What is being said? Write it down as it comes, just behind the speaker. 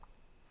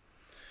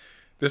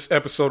This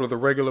episode of the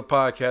regular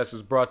podcast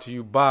is brought to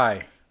you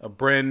by a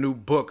brand new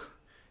book,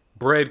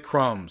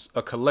 Breadcrumbs,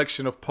 a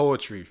collection of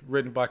poetry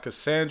written by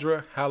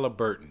Cassandra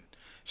Halliburton.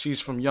 She's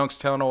from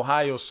Youngstown,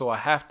 Ohio, so I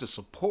have to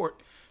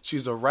support.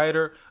 She's a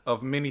writer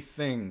of many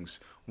things,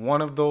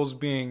 one of those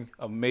being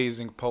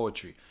amazing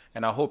poetry.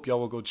 And I hope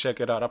y'all will go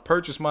check it out. I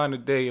purchased mine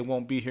today. It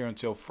won't be here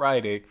until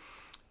Friday,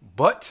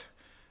 but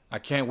I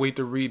can't wait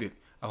to read it.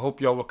 I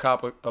hope y'all will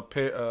copy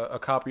a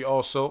copy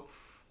also,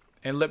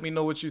 and let me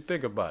know what you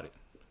think about it.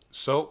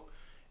 So,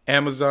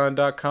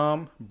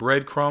 Amazon.com,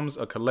 Breadcrumbs,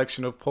 a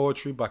collection of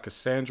poetry by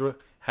Cassandra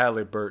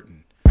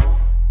Halliburton.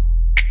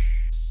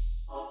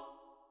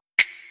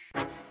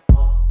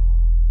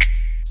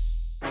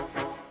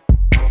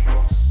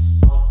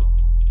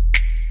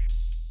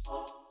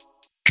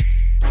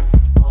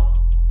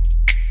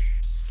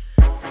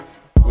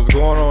 What's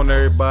going on,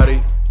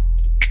 everybody?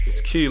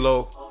 It's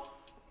Kilo,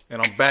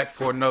 and I'm back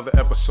for another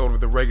episode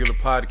of the regular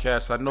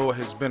podcast. I know it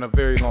has been a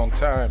very long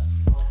time.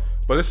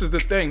 But this is the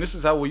thing. This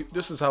is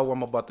how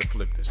I'm about to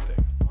flip this thing.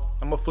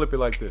 I'm gonna flip it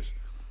like this.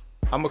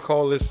 I'm gonna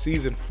call this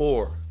season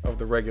 4 of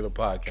the regular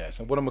podcast.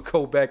 And what I'm gonna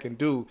go back and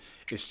do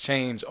is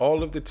change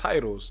all of the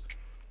titles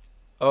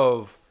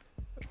of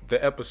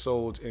the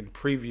episodes in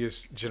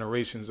previous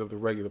generations of the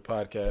regular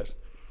podcast.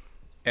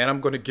 And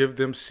I'm gonna give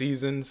them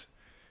seasons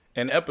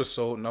and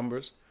episode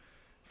numbers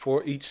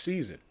for each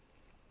season.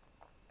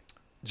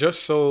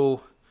 Just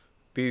so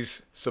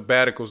these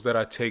sabbaticals that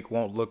I take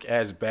won't look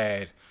as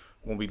bad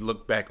when we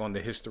look back on the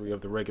history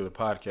of the regular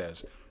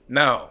podcast.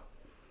 Now,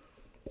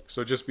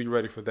 so just be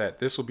ready for that.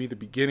 This will be the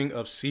beginning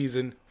of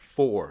season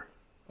 4.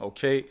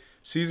 Okay?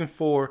 Season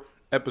 4,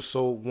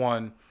 episode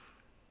 1.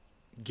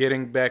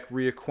 Getting back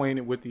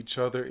reacquainted with each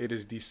other. It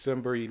is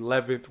December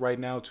 11th right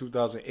now,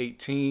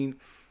 2018.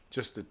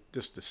 Just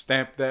to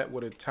stamp that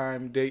with a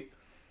time date.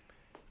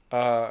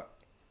 Everything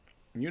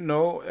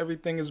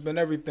has been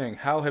everything.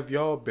 How have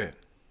y'all been?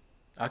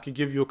 I could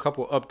give you a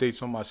couple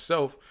updates on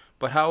myself,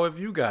 but how have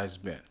you guys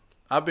been?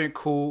 I've been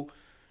cool.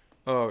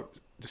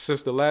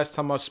 Since the last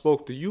time I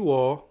spoke to you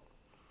all,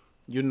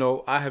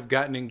 I have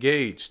gotten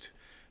engaged.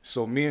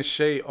 So me and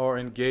Shay are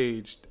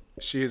engaged.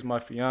 She is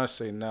my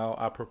fiance now.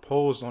 I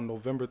proposed on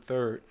November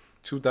 3rd,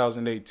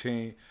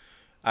 2018.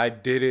 I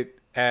did it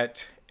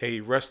at a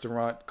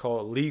restaurant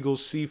called Legal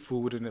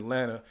Seafood in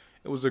Atlanta.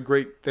 It was a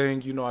great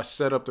thing. I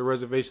set up the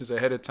reservations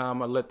ahead of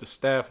time. I let the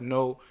staff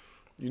know.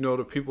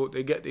 The people,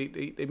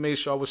 they made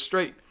sure I was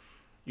straight.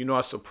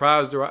 I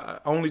surprised her. I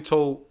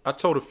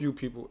told a few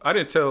people.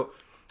 I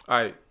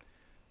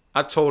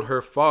told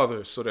her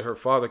father so that her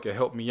father could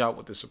help me out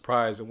with the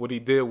surprise. And what he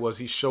did was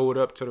he showed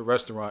up to the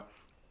restaurant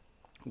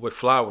with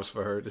flowers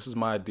for her. This is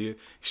my idea. He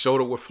showed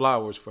up with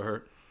flowers for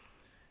her.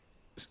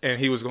 And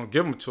he was going to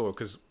give them to her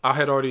because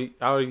I already,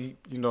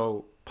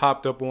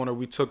 popped up on her.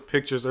 We took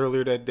pictures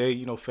earlier that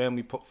day,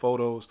 family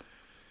photos.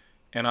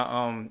 And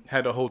I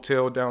had a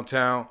hotel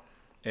downtown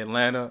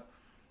Atlanta.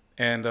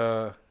 And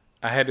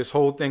I had this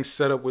whole thing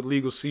set up with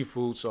Legal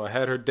Seafood, so I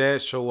had her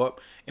dad show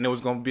up, and it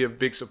was going to be a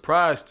big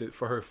surprise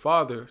for her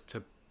father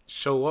to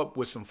show up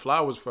with some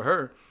flowers for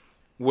her,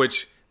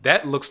 which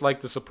that looks like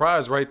the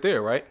surprise right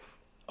there, right?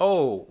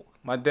 Oh,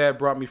 my dad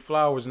brought me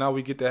flowers. Now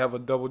we get to have a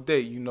double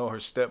date. Her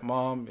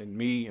stepmom and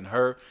me and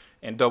her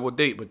and double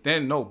date. But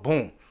then, no,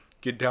 boom,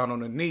 get down on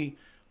the knee,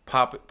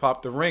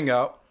 pop the ring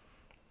out,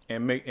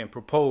 and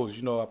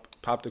propose. I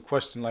popped a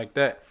question like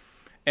that,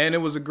 and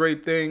it was a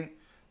great thing.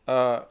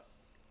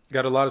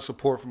 Got a lot of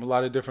support from a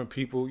lot of different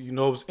people. It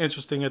was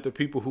interesting at the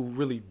people who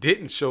really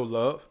didn't show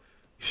love.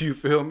 You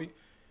feel me?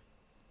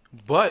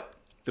 But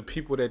the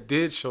people that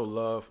did show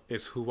love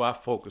is who I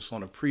focus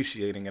on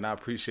appreciating. And I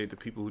appreciate the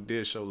people who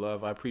did show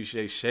love. I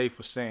appreciate Shay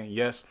for saying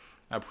yes.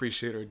 I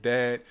appreciate her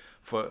dad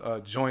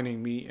for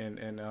joining me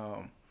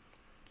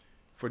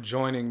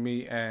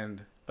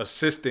and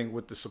assisting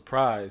with the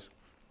surprise.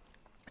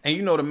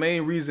 And the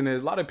main reason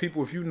is a lot of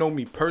people, if you know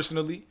me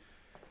personally,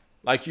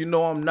 I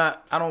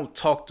don't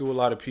talk to a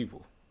lot of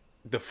people.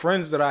 The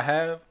friends that I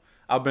have,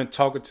 I've been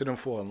talking to them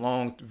for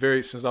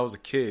since I was a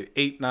kid,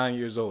 8, 9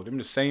 years old. Them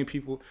the same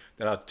people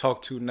that I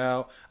talk to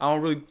now. I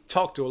don't really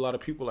talk to a lot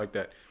of people like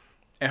that.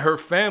 And her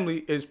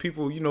family is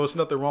people, it's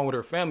nothing wrong with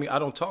her family. I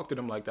don't talk to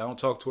them like that. I don't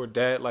talk to her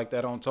dad like that.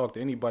 I don't talk to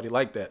anybody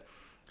like that.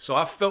 So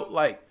I felt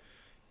like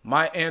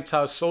my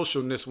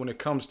antisocialness when it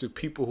comes to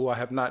people who I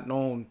have not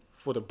known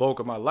for the bulk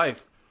of my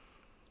life,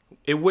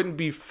 it wouldn't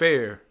be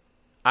fair,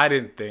 I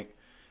didn't think,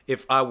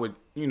 if I would,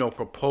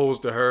 propose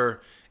to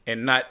her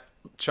and not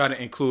try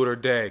to include her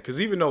dad. Because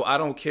even though I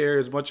don't care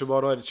as much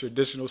about all the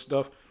traditional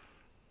stuff,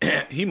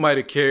 he might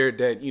have cared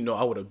that,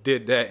 I would have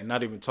did that and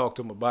not even talked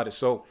to him about it.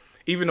 So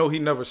even though he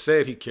never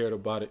said he cared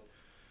about it,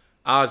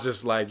 I was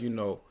just like,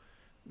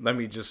 let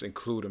me just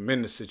include him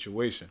in the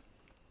situation.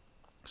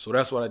 So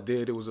that's what I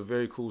did. It was a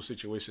very cool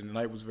situation. The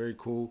night was very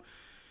cool.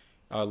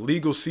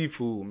 Legal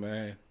Seafood,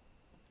 man.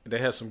 They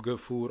had some good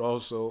food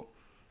also.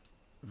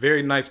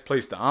 Very nice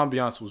place. The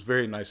ambiance was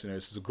very nice in there.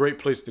 This is a great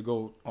place to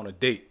go on a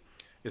date.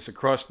 It's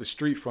across the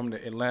street from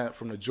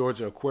the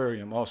Georgia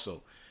Aquarium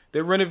also.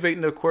 They're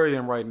renovating the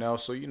aquarium right now,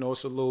 so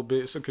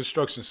it's a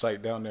construction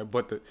site down there,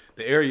 but the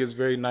area is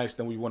very nice.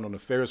 Then we went on the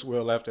Ferris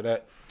wheel after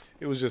that.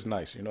 It was just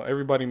nice, a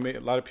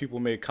lot of people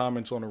made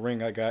comments on the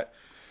ring I got.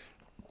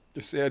 They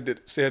say I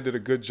did a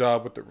good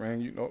job with the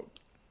ring,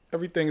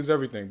 everything is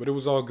everything, but it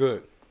was all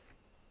good.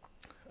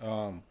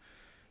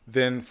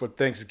 Then for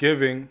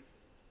Thanksgiving,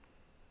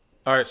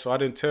 all right, so I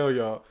didn't tell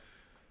y'all,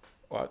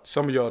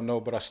 some of y'all know,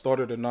 but I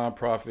started a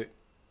nonprofit.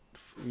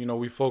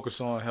 We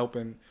focus on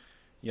helping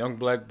young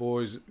black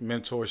boys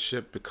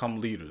mentorship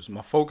become leaders.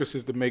 My focus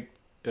is to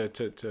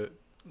to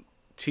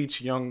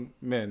teach young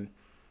men,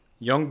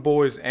 young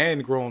boys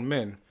and grown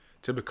men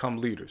to become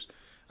leaders.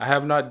 I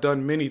have not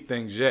done many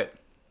things yet,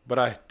 but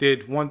I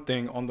did one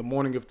thing on the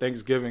morning of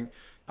Thanksgiving.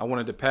 I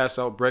wanted to pass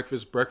out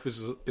breakfast.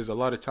 Breakfast is a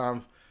lot of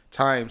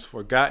times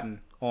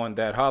forgotten on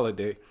that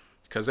holiday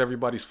because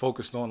everybody's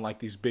focused on like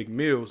these big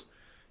meals,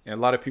 and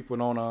a lot of people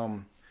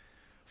don't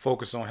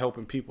focus on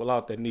helping people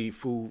out that need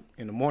food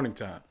in the morning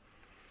time.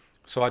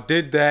 So I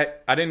did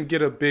that. I didn't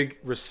get a big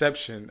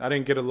reception. I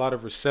didn't get a lot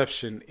of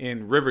reception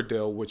in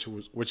Riverdale, which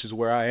is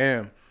where I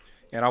am,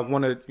 and I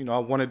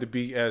wanted to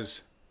be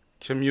as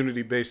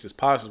community based as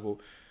possible.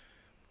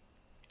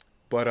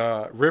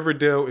 But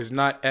Riverdale is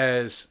not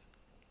as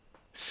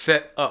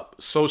set up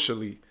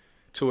socially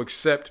to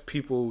accept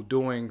people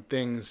doing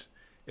things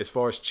as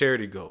far as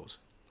charity goes.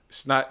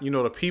 It's not,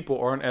 the people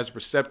aren't as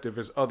receptive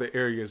as other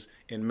areas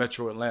in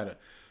Metro Atlanta.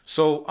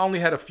 So I only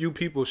had a few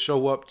people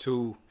show up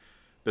to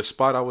the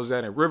spot I was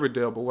at in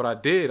Riverdale. But what I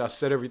did, I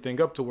set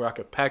everything up to where I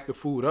could pack the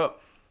food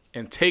up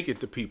and take it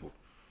to people.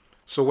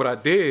 So what I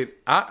did,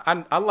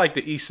 I like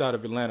the east side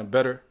of Atlanta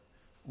better,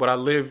 but I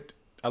lived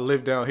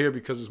down here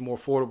because it's more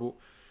affordable.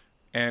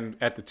 And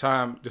at the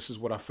time, this is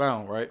what I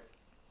found, right?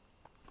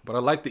 But I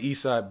like the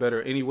east side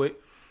better anyway.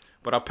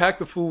 But I packed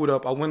the food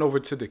up. I went over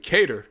to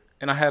Decatur,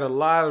 and I had a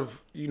lot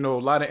of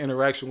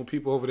interaction with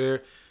people over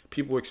there.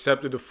 People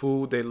accepted the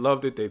food. They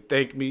loved it. They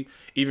thanked me.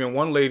 Even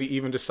one lady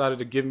even decided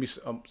to give me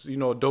some,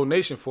 a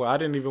donation for it. I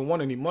didn't even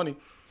want any money,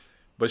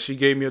 but she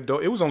gave me it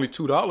was only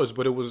 $2,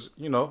 but it was,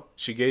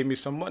 she gave me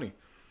some money.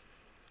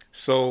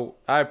 So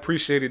I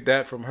appreciated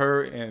that from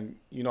her. And,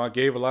 I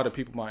gave a lot of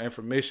people my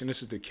information.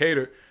 This is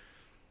Decatur.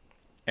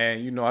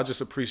 And, I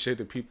just appreciate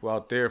the people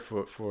out there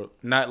for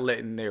not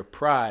letting their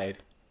pride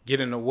get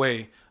in the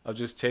way of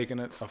just taking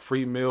a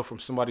free meal from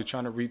somebody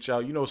trying to reach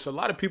out. So a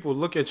lot of people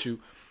look at you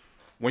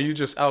when you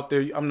just out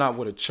there. I'm not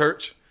with a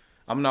church.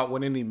 I'm not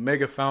with any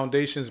mega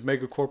foundations,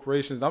 mega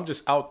corporations. I'm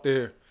just out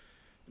there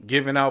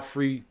giving out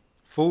free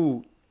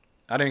food.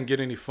 I didn't get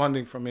any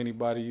funding from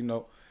anybody,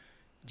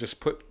 just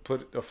put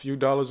a few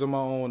dollars of my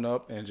own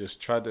up and just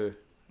tried to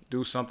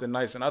do something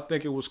nice. And I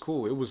think it was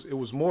cool. It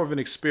was more of an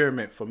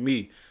experiment for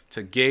me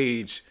to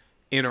gauge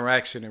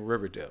interaction in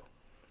Riverdale.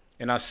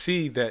 And I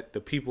see that the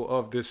people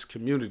of this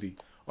community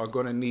are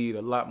going to need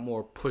a lot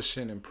more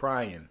pushing and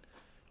prying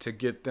to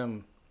get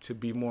them to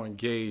be more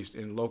engaged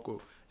in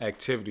local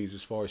activities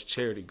as far as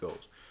charity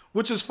goes,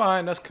 which is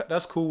fine.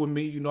 That's cool with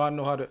me. I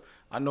know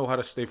how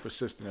to stay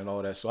persistent and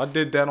all that. So I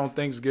did that on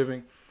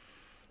Thanksgiving,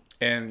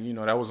 and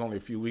that was only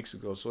a few weeks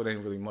ago, so it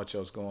ain't really much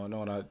else going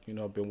on.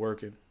 I've been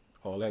working,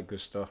 all that good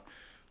stuff.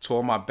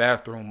 Tore my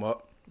bathroom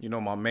up,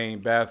 my main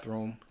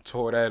bathroom,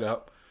 tore that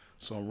up.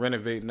 So I'm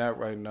renovating that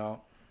right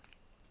now.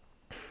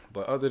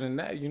 But other than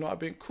that, I've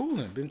been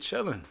cooling, been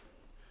chilling.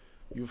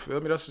 You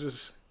feel me? That's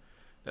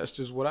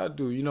just what I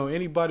do.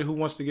 Anybody who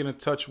wants to get in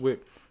touch with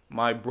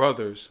my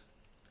brothers,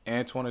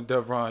 Antoine and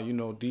Devron,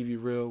 DV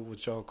Real,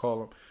 what y'all call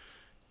them,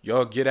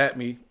 y'all get at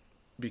me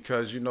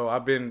because,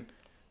 I've been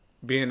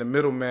being the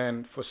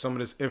middleman for some of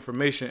this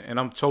information, and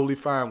I'm totally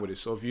fine with it.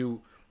 So if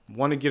you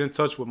want to get in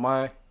touch with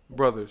my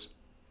brothers,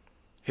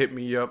 hit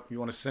me up. You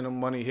want to send them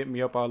money, hit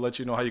me up. I'll let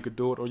you know how you could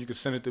do it, or you can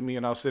send it to me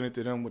and I'll send it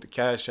to them with the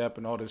Cash App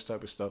and all this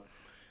type of stuff.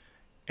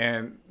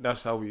 And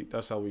that's how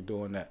we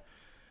doing that.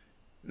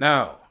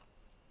 Now,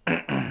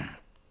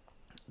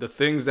 the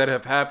things that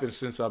have happened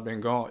since I've been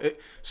gone,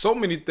 so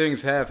many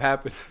things have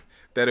happened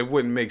that it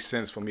wouldn't make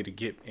sense for me to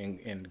get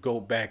and go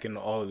back into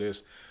all of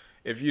this.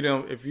 If you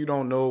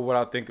don't know what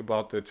I think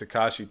about the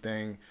Tekashi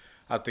thing,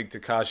 I think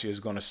Tekashi is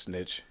going to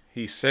snitch.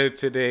 He said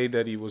today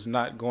that he was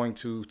not going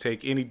to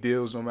take any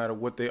deals no matter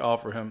what they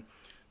offer him.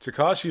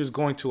 Tekashi is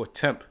going to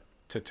attempt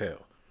to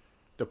tell.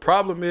 The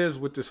problem is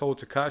with this whole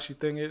Tekashi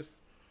thing is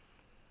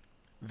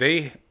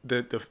the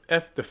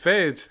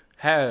feds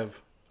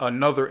have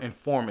another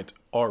informant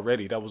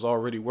already that was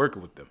already working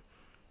with them.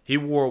 He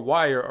wore a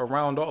wire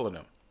around all of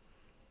them.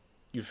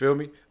 You feel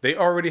me? They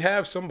already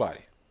have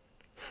somebody.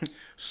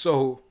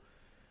 So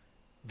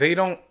they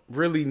don't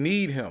really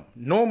need him.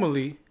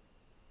 Normally,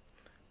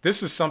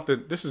 this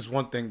is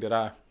one thing that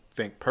I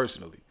think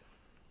personally.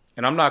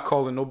 And I'm not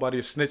calling nobody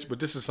a snitch, but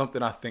this is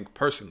something I think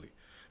personally.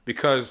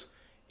 Because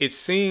it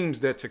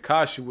seems that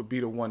Tekashi would be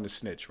the one to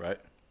snitch, right?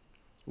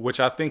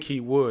 Which I think he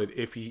would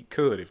if he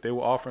could. If they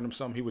were offering him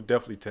something, he would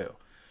definitely tell.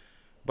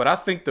 But I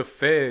think the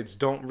feds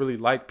don't really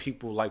like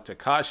people like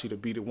Tekashi to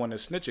be the one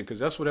that's snitching, because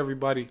that's what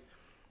everybody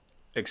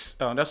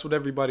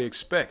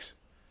expects,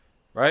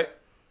 right?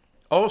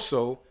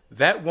 Also,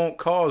 that won't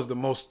cause the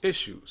most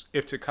issues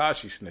if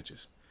Tekashi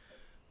snitches.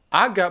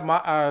 I got my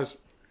eyes,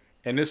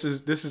 and this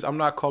is I'm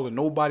not calling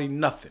nobody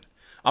nothing.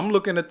 I'm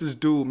looking at this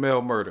dude,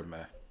 Mel Murder,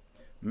 man.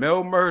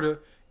 Mel Murder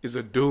is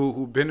a dude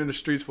who been in the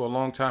streets for a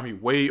long time. He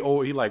way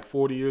old. He like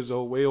 40 years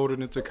old, way older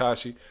than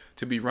Tekashi,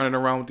 to be running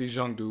around with these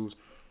young dudes.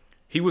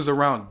 He was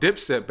around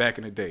Dipset back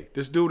in the day.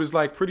 This dude is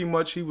like pretty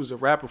much, he was a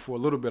rapper for a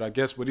little bit, I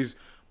guess, but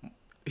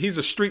he's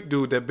a street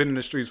dude that been in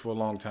the streets for a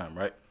long time,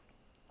 right?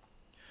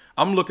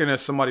 I'm looking at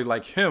somebody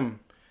like him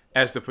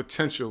as the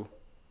potential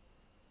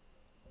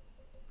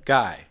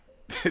guy,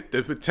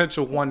 the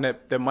potential one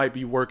that might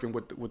be working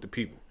with the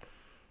people.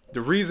 The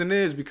reason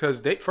is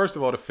because first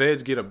of all, the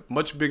feds get a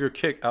much bigger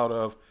kick out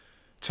of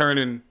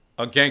turning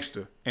a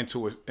gangster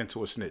into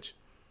a snitch.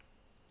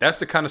 That's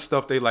the kind of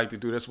stuff they like to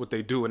do. That's what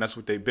they do, and that's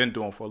what they've been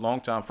doing for a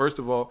long time. First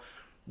of all,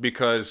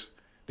 because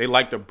they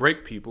like to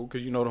break people,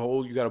 because you know the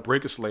whole you got to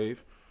break a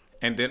slave.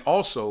 And then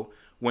also,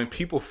 when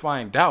people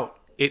find out,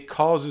 it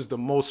causes the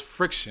most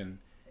friction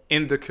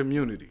in the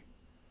community.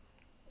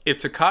 If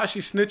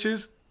Tekashi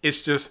snitches,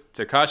 it's just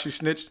Tekashi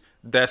snitched,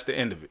 that's the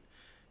end of it.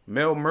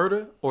 Mel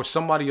Murder or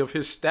somebody of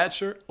his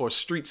stature or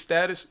street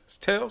status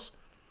tells,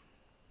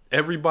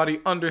 everybody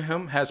under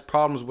him has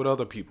problems with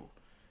other people.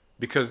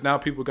 Because now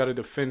people got to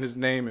defend his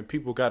name and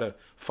people got to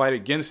fight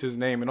against his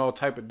name and all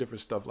type of different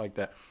stuff like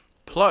that.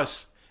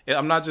 Plus,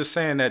 I'm not just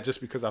saying that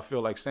just because I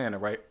feel like saying it,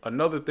 right?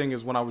 Another thing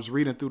is when I was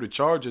reading through the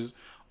charges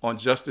on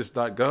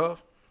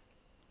justice.gov,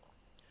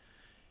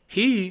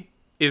 he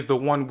is the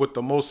one with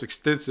the most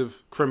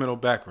extensive criminal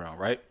background,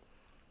 right?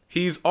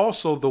 He's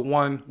also the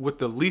one with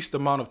the least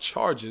amount of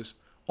charges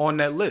on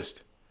that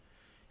list.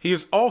 He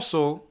is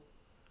also,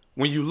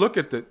 when you look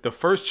at the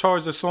first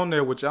charge that's on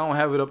there, which I don't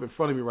have it up in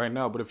front of me right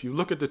now, but if you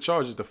look at the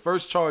charges, the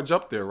first charge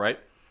up there, right,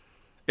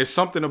 it's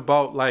something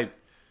about like,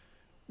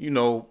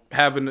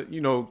 having,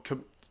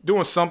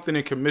 doing something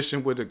in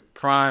commission with a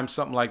crime,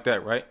 something like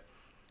that, right?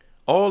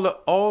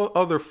 All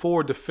other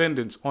 4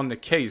 defendants on the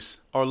case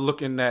are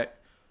looking at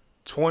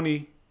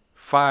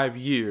 25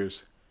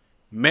 years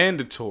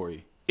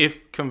mandatory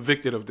if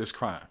convicted of this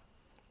crime,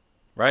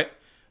 right?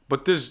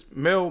 But this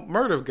Mel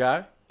Murder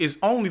guy is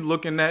only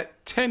looking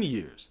at 10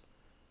 years,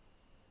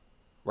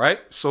 right?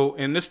 So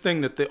in this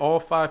thing that all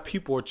 5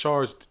 people are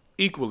charged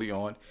equally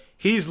on,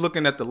 he's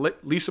looking at the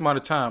least amount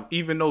of time,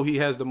 even though he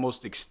has the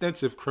most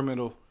extensive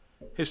criminal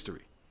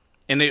history.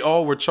 And they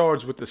all were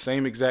charged with the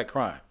same exact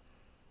crime,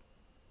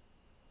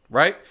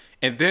 right?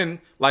 And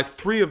then like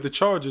 3 of the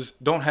charges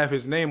don't have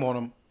his name on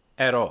them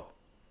at all,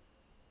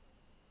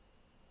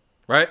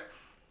 right?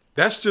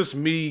 That's just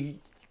me.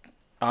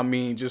 I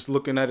mean, just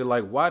looking at it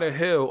like, why the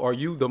hell are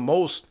you the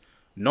most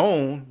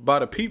known by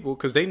the people?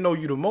 Because they know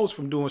you the most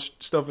from doing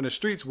stuff in the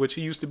streets, which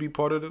he used to be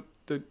part of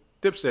the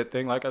Dipset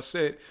thing. Like I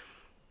said,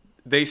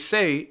 they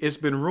say it's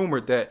been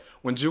rumored that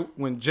when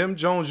Jim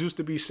Jones used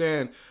to be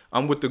saying,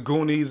 I'm with the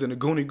Goonies and the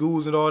Goonie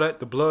Goos and all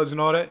that, the Bloods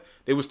and all that,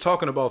 they was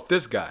talking about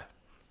this guy.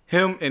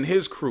 Him and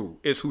his crew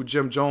is who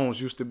Jim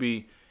Jones used to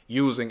be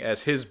using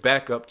as his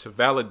backup to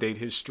validate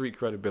his street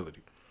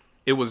credibility.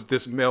 It was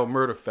this Mel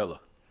Murder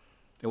fella.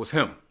 It was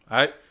him, all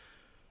right?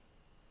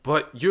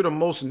 But you're the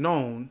most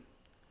known,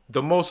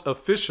 the most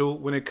official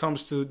when it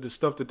comes to the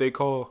stuff that they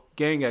call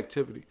gang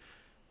activity.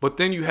 But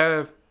then you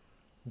have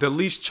the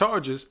least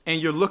charges,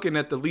 and you're looking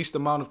at the least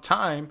amount of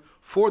time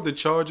for the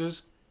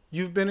charges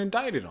you've been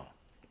indicted on.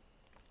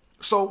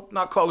 So,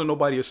 not calling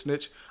nobody a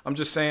snitch. I'm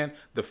just saying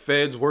the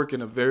feds work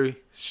in a very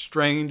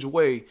strange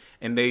way,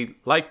 and they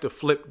like to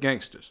flip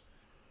gangsters.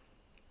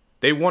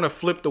 They want to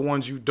flip the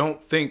ones you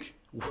don't think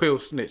will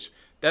snitch.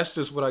 That's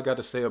just what I got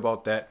to say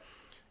about that.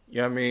 You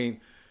know what I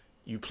mean?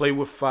 You play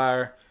with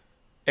fire.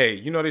 Hey,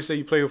 you know they say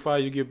you play with fire,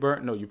 you get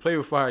burnt? No, you play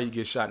with fire, you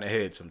get shot in the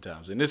head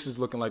sometimes. And this is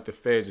looking like the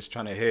feds is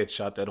trying to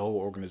headshot that whole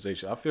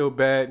organization. I feel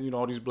bad.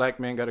 All these black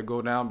men got to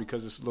go down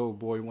because this little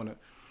boy want to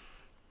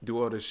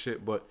do all this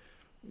shit. But,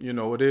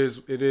 it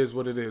is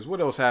what it is.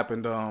 What else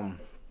happened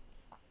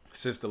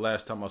since the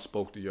last time I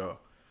spoke to y'all?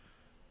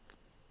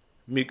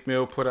 Meek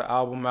Mill put an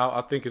album out.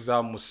 I think his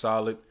album was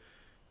solid.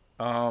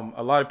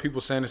 A lot of people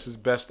saying it's his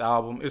best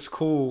album. It's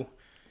cool.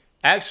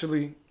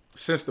 Actually,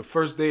 since the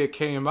first day it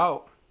came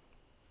out,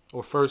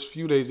 or first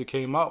few days it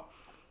came out,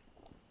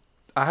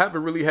 I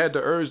haven't really had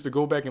the urge to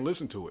go back and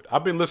listen to it.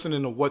 I've been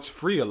listening to What's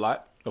Free a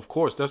lot. Of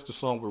course, that's the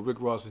song with Rick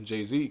Ross and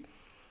Jay-Z.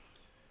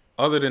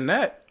 Other than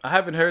that, I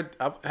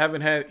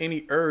haven't had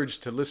any urge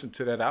to listen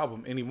to that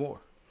album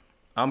anymore.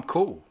 I'm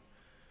cool.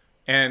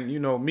 And,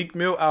 Meek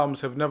Mill albums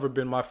have never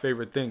been my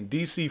favorite thing.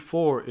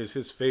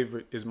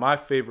 DC4 is my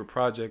favorite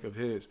project of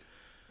his.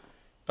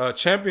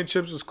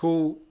 Championships is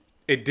cool.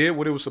 It did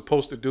what it was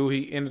supposed to do.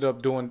 He ended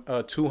up doing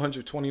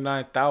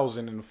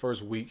 229,000 in the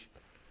first week.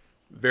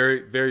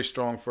 Very, very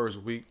strong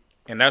first week.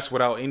 And that's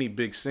without any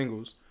big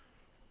singles.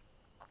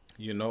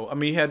 He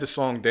had the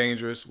song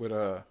Dangerous with,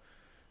 I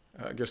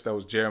guess that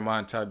was Jeremiah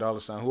and Ty Dolla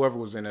 $ign, whoever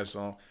was in that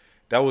song.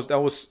 That was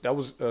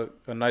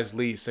a nice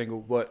lead single.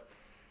 But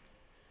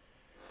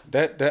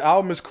the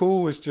album is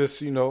cool. It's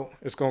just,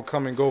 it's going to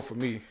come and go for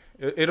me.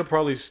 It'll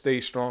probably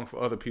stay strong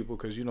for other people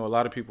because, a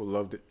lot of people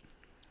loved it.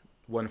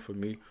 wasn't for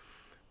me.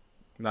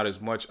 Not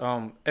as much.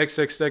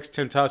 XXX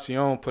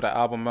Tentacion put an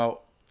album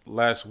out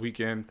last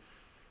weekend.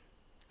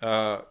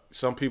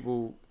 Some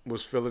people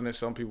was feeling it.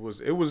 Some people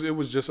was. It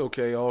was just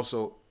okay.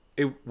 Also,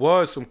 it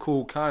was some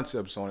cool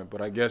concepts on it,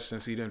 but I guess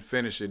since he didn't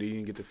finish it, he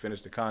didn't get to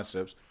finish the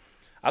concepts.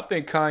 I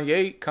think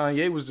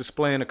Kanye was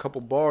displaying a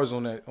couple bars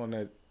on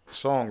that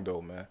song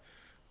though, man.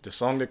 The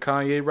song that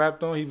Kanye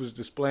rapped on, he was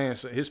displaying.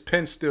 So his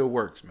pen still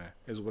works, man.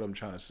 Is what I'm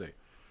trying to say.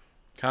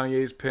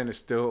 Kanye's pen is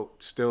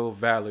still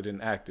valid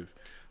and active,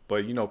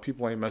 but you know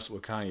people ain't messing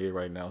with Kanye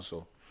right now,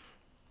 so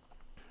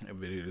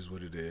it is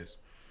what it is.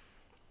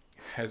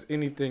 Has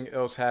anything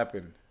else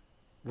happened?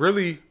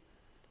 Really,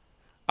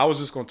 I was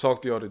just gonna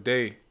talk to y'all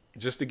today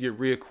just to get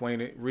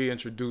reacquainted,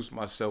 reintroduce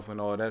myself and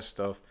all that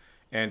stuff,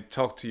 and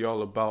talk to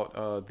y'all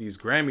about these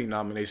Grammy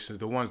nominations,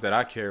 the ones that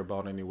I care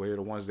about anyway,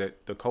 the ones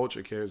that the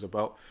culture cares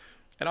about.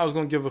 And I was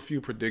gonna give a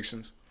few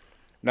predictions.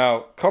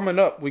 Now, coming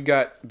up, we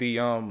got the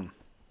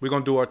we're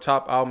gonna do our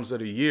top albums of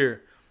the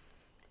year.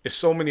 It's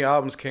so many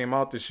albums came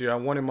out this year. I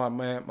wanted my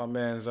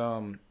man's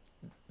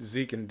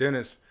Zeke and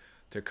Dennis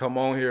to come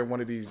on here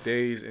one of these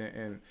days,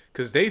 and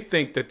because they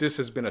think that this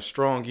has been a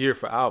strong year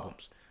for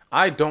albums.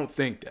 I don't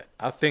think that.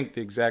 I think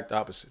the exact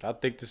opposite. I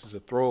think this is a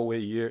throwaway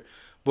year.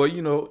 But,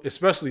 you know,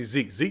 especially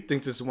Zeke. Zeke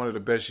thinks this is one of the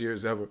best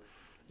years ever. You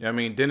know what I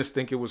mean? Dennis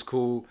think it was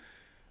cool.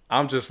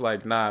 I'm just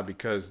like, nah,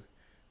 because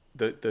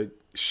the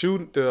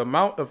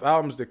amount of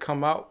albums that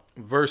come out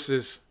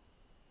versus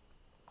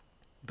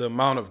the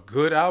amount of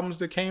good albums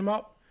that came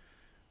out,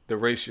 the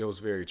ratio is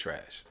very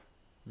trash.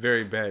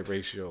 Very bad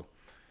ratio.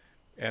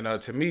 And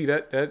to me,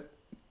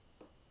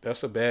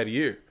 that's a bad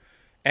year.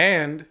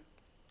 And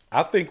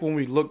I think when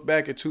we look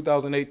back at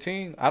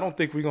 2018, I don't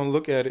think we're going to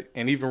look at it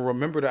and even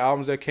remember the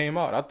albums that came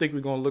out. I think we're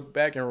going to look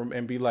back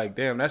and be like,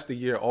 damn, that's the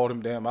year all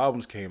them damn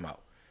albums came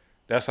out.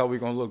 That's how we're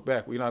going to look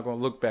back. We're not going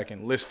to look back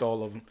and list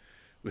all of them.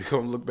 We're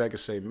going to look back and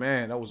say,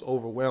 man, that was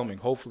overwhelming.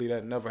 Hopefully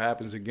that never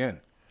happens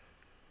again.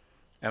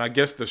 And I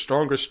guess the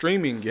stronger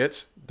streaming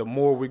gets, the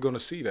more we're going to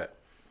see that.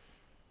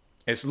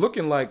 It's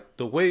looking like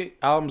the way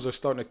albums are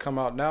starting to come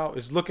out now,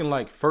 it's looking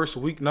like first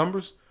week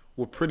numbers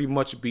will pretty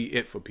much be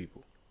it for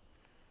people.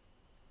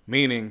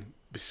 Meaning,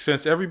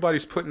 since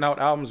everybody's putting out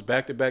albums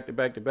back to back to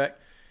back to back,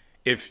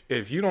 if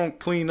you don't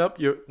clean up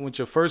with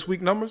your first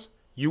week numbers,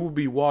 you will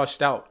be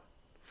washed out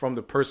from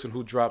the person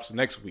who drops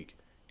next week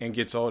and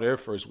gets all their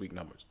first week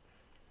numbers.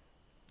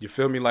 You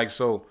feel me? Like,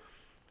 so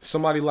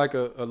somebody like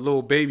a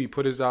Lil Baby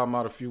put his album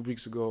out a few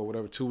weeks ago or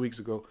whatever, 2 weeks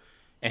ago,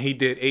 and he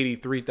did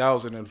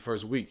 83,000 in the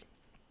first week.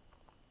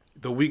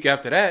 The week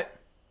after that,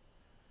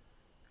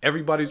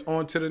 everybody's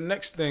on to the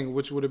next thing,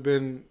 which would have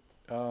been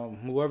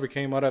whoever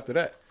came out after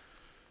that.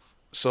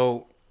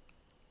 So,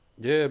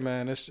 yeah,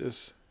 man,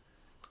 it's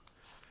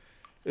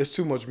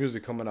too much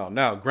music coming out.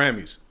 Now,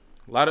 Grammys.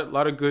 A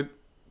lot of good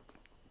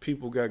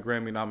people got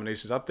Grammy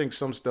nominations. I think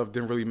some stuff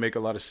didn't really make a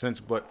lot of sense,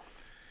 but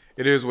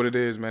it is what it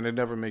is, man. It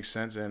never makes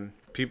sense. And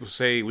people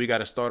say we got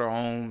to start our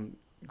own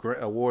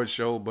award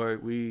show,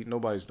 but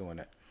nobody's doing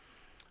that.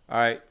 All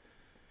right.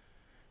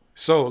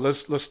 So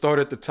let's start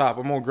at the top.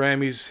 I'm on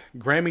Grammys,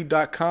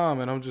 Grammy.com,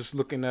 and I'm just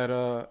looking at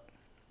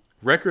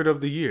Record of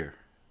the Year.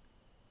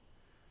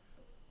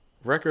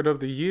 Record of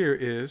the Year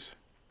is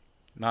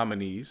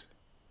nominees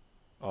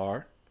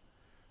are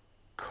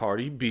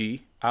Cardi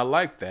B, I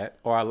Like That,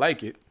 or I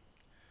Like It,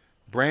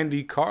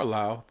 Brandy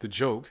Carlisle, The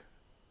Joke,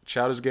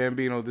 Childish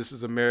Gambino, This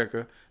Is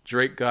America,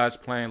 Drake, God's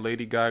Plan,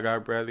 Lady Gaga,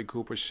 Bradley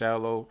Cooper,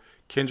 Shallow,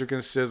 Kendrick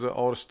and SZA,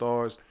 All the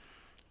Stars,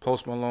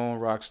 Post Malone,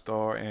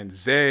 Rockstar, and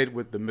Zed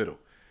with The Middle.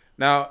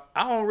 Now,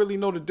 I don't really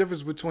know the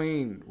difference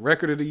between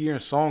Record of the Year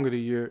and Song of the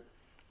Year.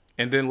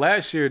 And then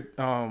last year,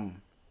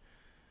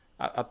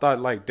 I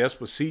thought like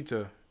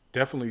Despacito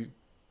definitely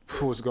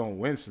was going to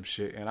win some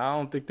shit. And I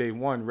don't think they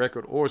won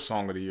Record or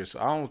Song of the Year. So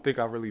I don't think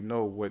I really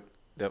know what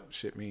that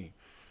shit mean.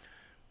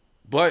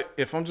 But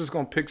if I'm just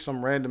going to pick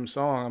some random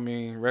song, I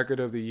mean, Record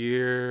of the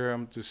Year,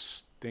 I'm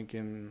just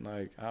thinking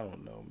like, I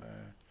don't know,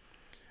 man.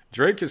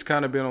 Drake has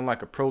kind of been on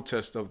like a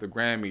protest of the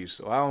Grammys.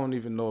 So I don't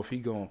even know if he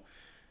going to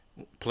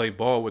play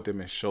ball with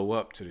them and show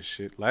up to the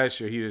shit. Last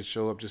year, he didn't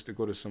show up just to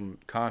go to some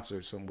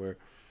concert somewhere.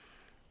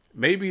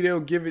 Maybe they'll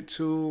give it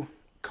to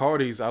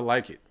Cardi's I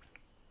Like It.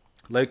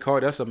 Like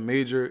Cardi, that's a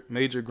major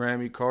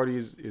Grammy. Cardi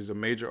is a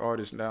major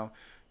artist now.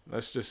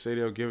 Let's just say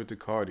they'll give it to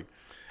Cardi.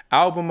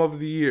 Album of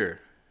the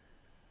Year.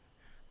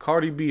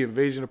 Cardi B,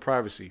 Invasion of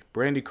Privacy.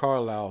 Brandy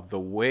Carlisle, The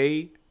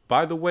Way.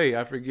 By the Way,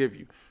 I Forgive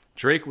You.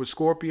 Drake with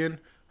Scorpion.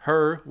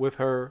 Her with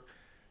Her.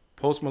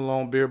 Post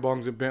Malone, Beer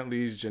Bongs and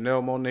Bentleys.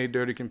 Janelle Monáe,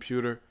 Dirty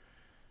Computer.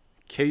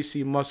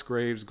 Casey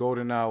Musgraves,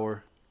 Golden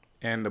Hour.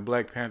 And the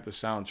Black Panther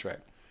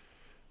soundtrack.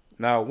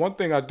 Now, one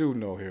thing I do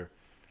know here.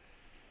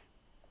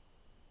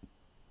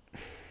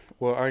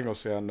 Well, I ain't gonna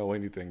say I know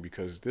anything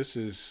because this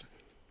is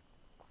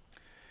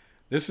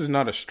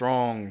not a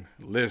strong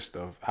list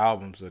of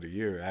albums of the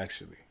year,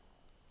 actually.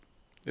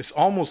 It's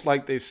almost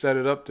like they set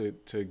it up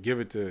to give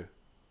it to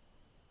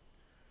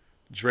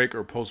Drake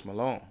or Post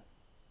Malone.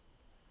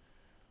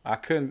 I like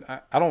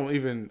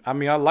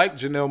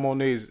Janelle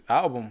Monáe's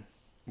album,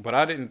 but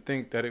I didn't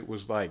think that it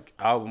was like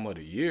album of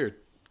the year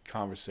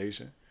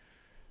conversation.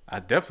 I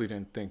definitely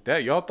didn't think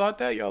that. Y'all thought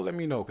that? Y'all let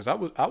me know, because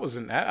I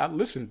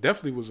listened,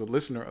 definitely was a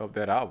listener of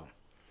that album.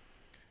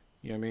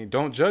 You know what I mean?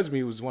 Don't Judge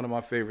Me was one of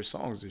my favorite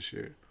songs this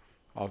year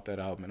off that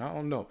album. And I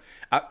don't know.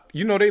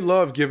 They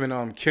love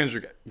giving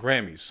Kendrick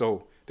Grammys.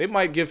 So they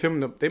might give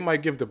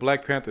the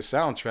Black Panther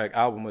soundtrack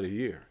album of the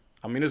year.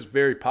 I mean, it's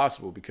very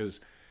possible because,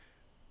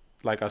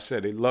 like I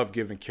said, they love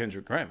giving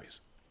Kendrick Grammys.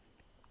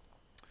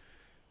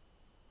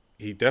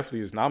 He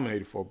definitely is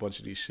nominated for a bunch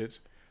of these shits.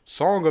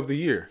 Song of the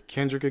year,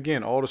 Kendrick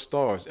again, All the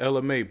Stars,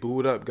 LMA, Boo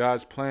It Up,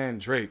 God's Plan,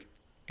 Drake,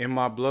 In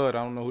My Blood,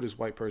 I don't know who this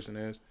white person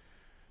is,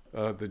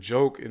 The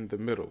Joke in the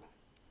Middle,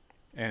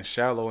 and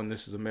Shallow, and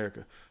This Is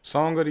America.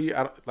 Song of the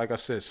year, like I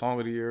said, Song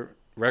of the year,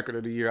 Record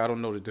of the year, I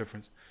don't know the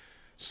difference.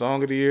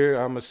 Song of the year,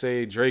 I'm going to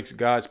say Drake's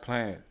God's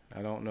Plan,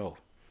 I don't know.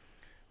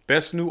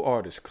 Best New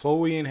Artist,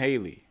 Chloe and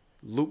Haley,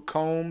 Luke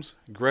Combs,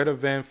 Greta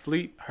Van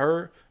Fleet,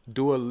 Her,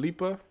 Dua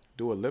Lipa,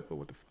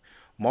 what the fuck?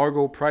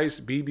 Margot Price,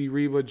 BB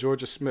Reba,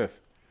 Georgia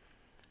Smith.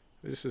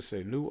 This is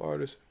a new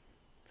artist.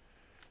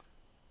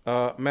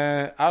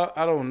 Man, I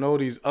don't know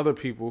these other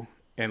people.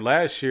 And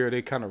last year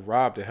they kind of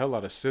robbed the hell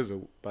out of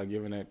SZA by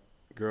giving that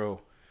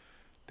girl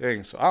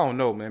thing. So I don't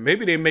know, man.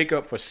 Maybe they make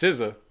up for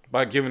SZA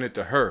by giving it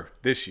to her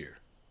this year.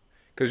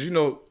 Because,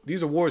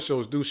 these award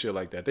shows do shit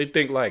like that. They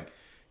think like,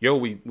 yo,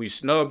 we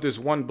snubbed this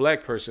one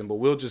black person, but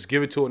we'll just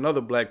give it to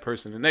another black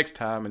person the next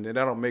time, and then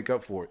that'll make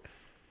up for it.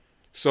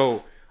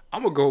 So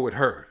I'm going to go with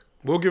her.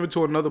 We'll give it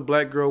to another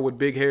black girl with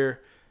big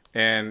hair,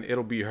 and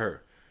it'll be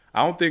her.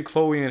 I don't think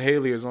Chloe and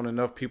Haley is on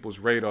enough people's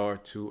radar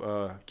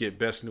to get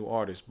Best New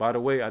Artist. By the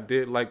way, I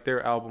did like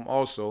their album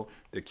also.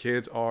 The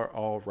Kids Are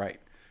All Right.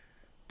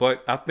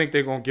 But I think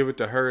they're going to give it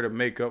to her to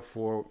make up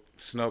for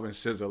snubbing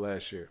SZA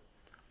last year.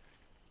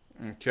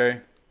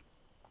 Okay.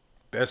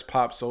 Best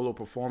Pop Solo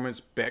Performance,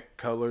 Beck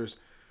Colors,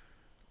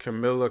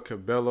 Camila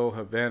Cabello,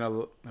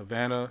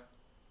 Havana,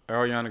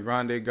 Ariana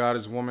Grande, God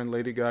Is Woman,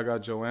 Lady Gaga,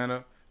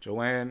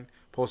 Joanne,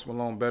 Post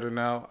Malone, Better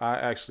Now. I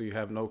actually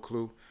have no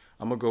clue.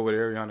 I'm going to go with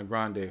Ariana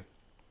Grande.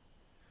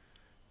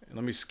 And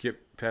let me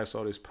skip past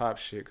all this pop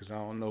shit because I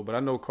don't know. But I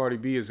know Cardi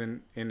B is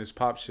in this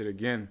pop shit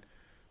again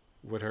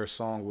with her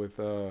song with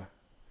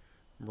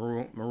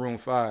Maroon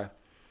 5.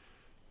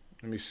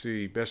 Let me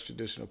see. Best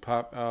Traditional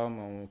Pop Album,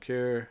 I don't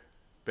care.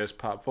 Best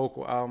Pop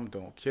Vocal Album,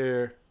 don't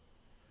care.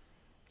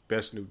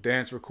 Best New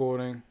Dance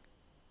Recording,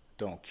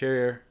 don't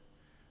care.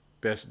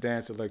 Best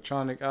Dance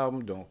Electronic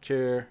Album, don't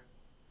care.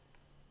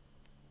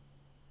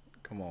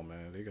 Come on,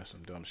 man. They got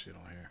some dumb shit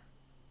on here.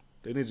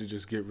 They need to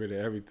just get rid of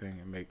everything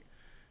and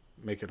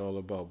make it all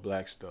about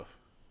black stuff.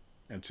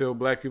 Until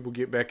black people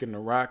get back into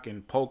rock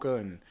and polka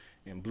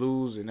and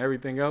blues and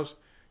everything else,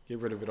 get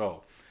rid of it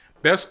all.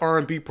 Best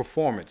R&B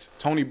Performance,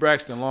 Toni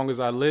Braxton, Long As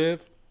I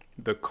Live,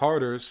 The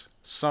Carters,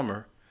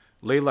 Summer,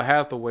 Layla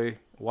Hathaway,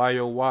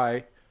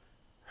 Y.O.Y.,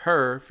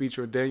 Her,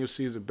 featuring Daniel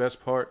Caesar,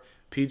 Best Part,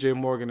 PJ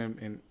Morgan,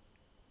 and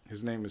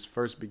his name is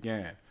First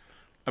Began.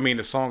 I mean,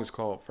 the song is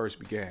called First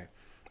Began.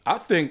 I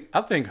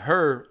think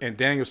Her and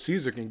Daniel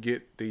Caesar can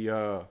get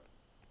the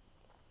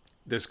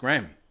this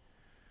Grammy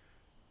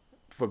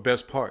for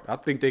Best Part. I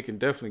think they can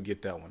definitely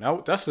get that one.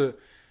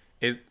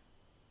 It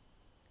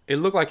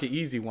looked like an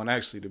easy one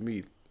actually to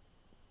me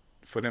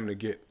for them to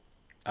get.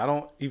 I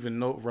don't even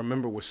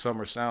remember what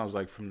Summer sounds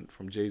like from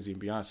Jay-Z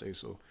and Beyonce,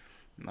 so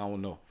I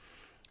don't know.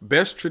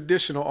 Best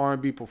Traditional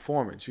R&B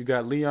Performance. You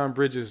got Leon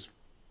Bridges,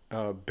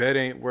 Bet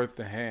Ain't Worth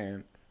the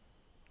Hand.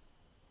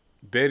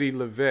 Betty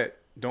LaVette,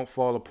 Don't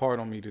Fall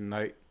Apart on Me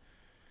Tonight.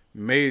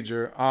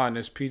 Major,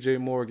 Honest, PJ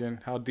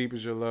Morgan, How Deep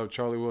Is Your Love,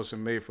 Charlie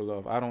Wilson, Made for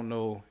Love. I don't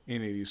know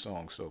any of these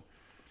songs, so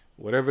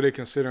whatever they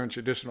consider in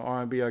traditional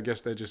R&B, I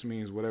guess that just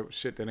means whatever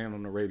shit that ain't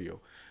on the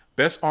radio.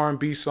 Best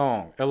R&B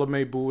Song,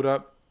 LMA, Boo It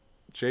Up,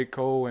 J.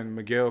 Cole and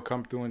Miguel,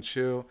 Come Through and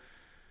Chill.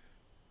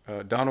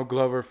 Donald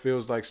Glover,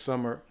 Feels Like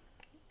Summer.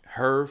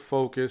 Her,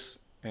 Focus,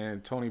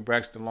 and Toni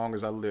Braxton, Long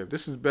As I Live.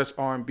 This is Best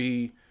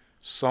R&B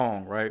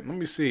Song, right? Let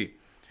me see.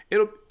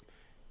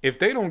 If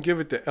they don't give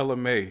it to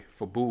LMA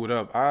for Boo It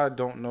Up, I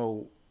don't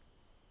know.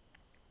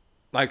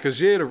 Like, because,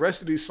 the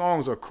rest of these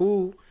songs are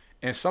cool,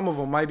 and some of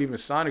them might even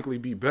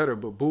sonically be better,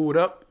 but Boo It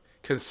Up,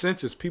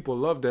 consensus, people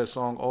love that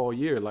song all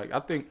year. Like,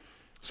 I think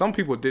some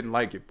people didn't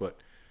like it, but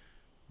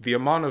the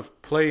amount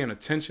of play and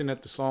attention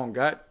that the song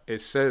got, it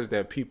says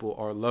that people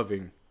are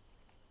loving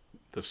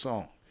the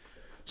song.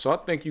 So I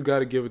think you got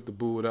to give it the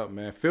Boo It Up,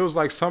 man. Feels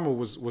Like Summer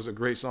was a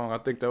great song. I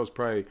think that was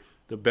probably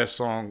the best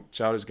song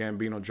Childish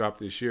Gambino dropped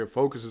this year.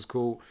 Focus is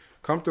cool.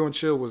 Come Through and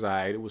Chill was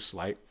alright. It was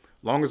slight.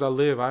 Long As I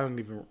Live, I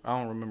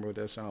don't remember what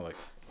that sounded like.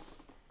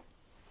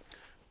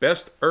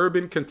 Best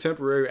Urban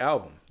Contemporary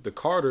Album. The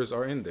Carters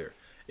are in there.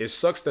 It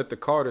sucks that the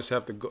Carters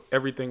have to go.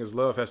 Everything Is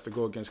Love has to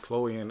go against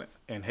Chloe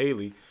and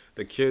Haley.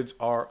 The Kids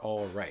Are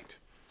All Right.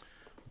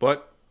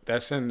 But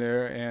that's in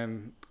there.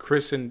 And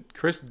Chris,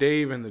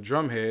 Dave, and the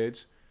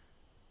Drumheads.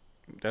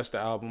 That's the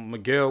album.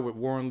 Miguel with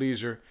Warren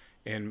Leisure.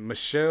 And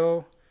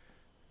Michelle,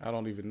 I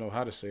don't even know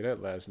how to say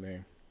that last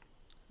name.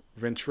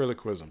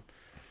 Ventriloquism.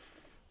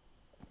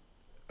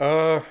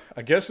 I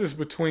guess it's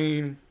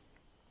between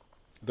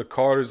the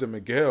Carters and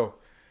Miguel.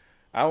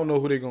 I don't know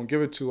who they're going to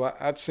give it to.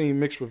 I'd seen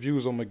mixed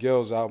reviews on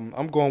Miguel's album.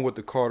 I'm going with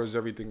the Carters,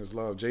 Everything Is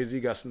Love. Jay-Z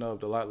got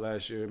snubbed a lot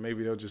last year.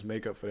 Maybe they'll just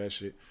make up for that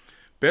shit.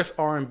 Best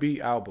R&B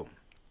album.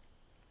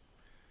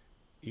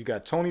 You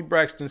got Tony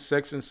Braxton,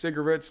 Sex and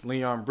Cigarettes,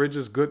 Leon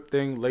Bridges, Good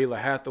Thing, Layla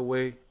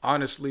Hathaway,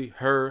 Honestly,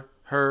 Her,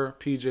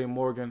 PJ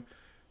Morgan,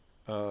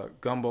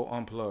 Gumbo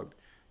Unplugged.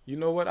 You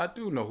know what? I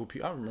do know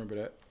I remember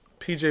that.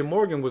 PJ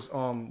Morgan was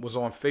on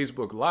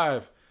Facebook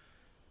Live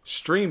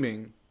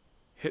streaming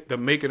the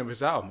making of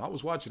his album. I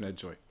was watching that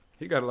joint.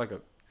 He got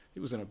he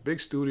was in a big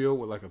studio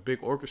with like a big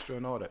orchestra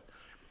and all that.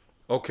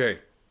 Okay.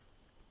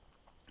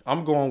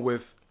 I'm going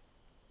with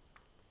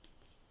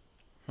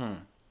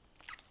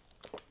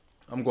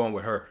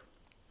Her.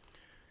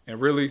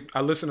 And really, I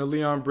listened to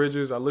Leon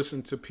Bridges. I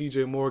listened to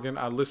PJ Morgan.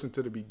 I listened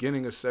to the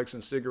beginning of Sex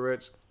and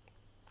Cigarettes.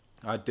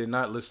 I did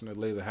not listen to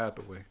Layla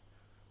Hathaway.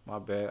 My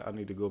bad. I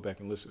need to go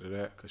back and listen to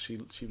that because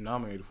she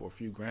nominated for a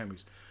few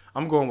Grammys.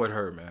 I'm going with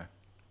Her, man.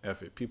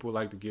 F it. People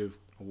like to give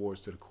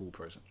awards to the cool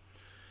person.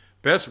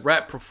 Best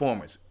rap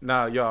performance.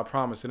 Now, y'all, I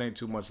promise it ain't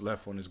too much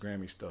left on this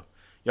Grammy stuff.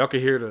 Y'all can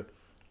hear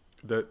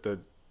the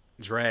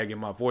drag in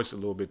my voice a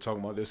little bit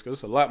talking about this because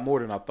it's a lot more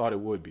than I thought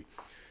it would be.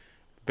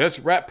 Best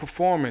rap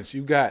performance.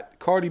 You got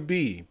Cardi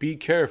B, Be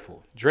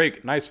Careful.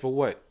 Drake, Nice for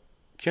What.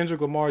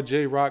 Kendrick Lamar,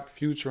 J-Rock,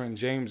 Future, and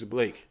James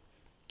Blake.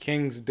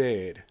 King's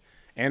Dead.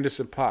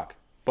 Anderson .Paak,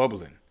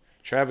 Bubbling.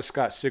 Travis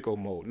Scott, Sicko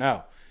Mode.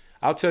 Now,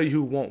 I'll tell you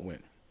who won't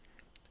win.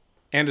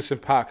 Anderson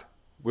 .Paak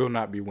will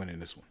not be winning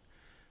this one.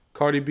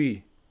 Cardi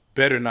B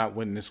better not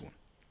win this one.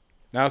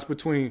 Now it's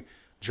between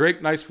Drake,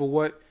 Nice for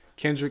What,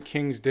 Kendrick,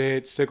 King's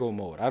Dead, Sicko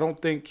Mode. I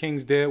don't think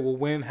King's Dead will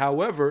win.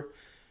 However,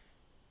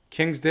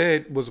 King's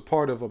Dead was a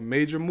part of a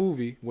major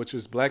movie, which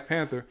was Black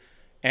Panther,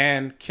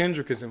 and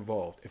Kendrick is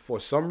involved. And for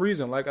some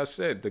reason, like I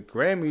said, the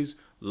Grammys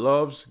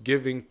loves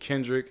giving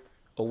Kendrick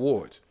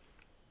awards.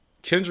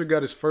 Kendrick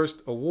got his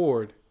first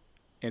award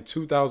in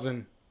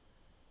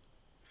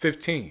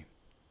 2015.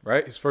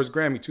 Right? His first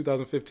Grammy,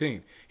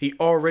 2015. He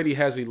already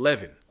has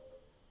 11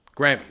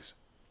 Grammys.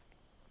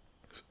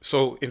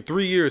 So in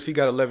 3 years, he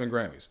got 11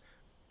 Grammys.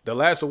 The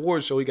last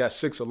award show, he got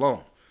 6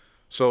 alone.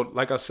 So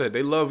like I said,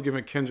 they love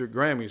giving Kendrick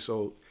Grammys.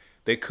 So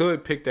they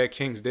could pick that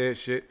King's Dead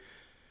shit.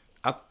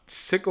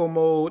 Sicko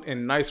Mode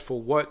and Nice for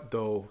What,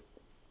 though.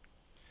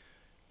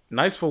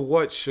 Nice for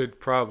What should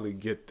probably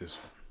get this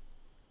one.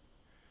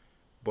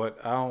 But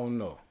I don't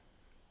know.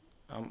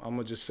 I'm going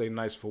to just say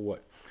Nice for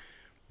What.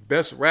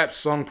 Best rap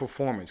song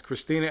performance.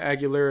 Christina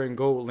Aguilera and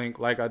Gold Link,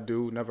 Like I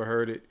Do, never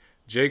heard it.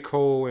 J.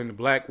 Cole and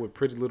Black with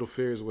Pretty Little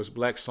Fears was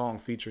Black's song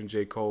featuring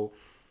J. Cole.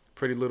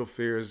 Pretty Little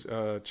Fears.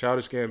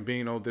 Childish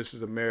Gambino, This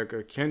Is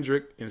America.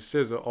 Kendrick and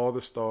SZA, All the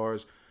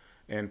Stars.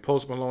 And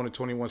Post Malone and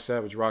 21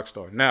 Savage,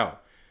 Rockstar. Now,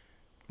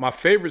 my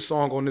favorite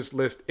song on this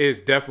list is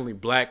definitely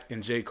Black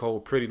and J. Cole,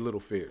 Pretty Little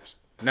Fears.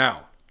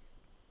 Now,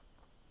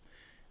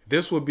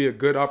 this would be a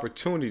good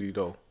opportunity,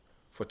 though,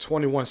 for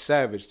 21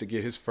 Savage to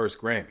get his first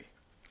Grammy.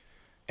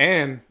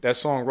 And that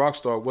song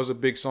Rockstar was a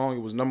big song.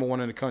 It was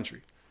 #1 in the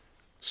country.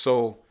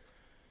 So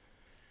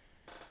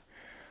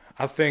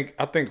I think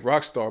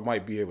Rockstar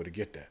might be able to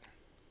get that.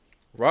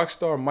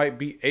 Rockstar might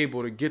be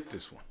able to get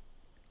this one.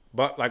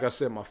 But like I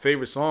said, my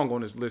favorite song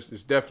on this list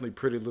is definitely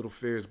Pretty Little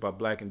Fears by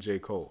Black and J.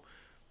 Cole.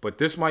 But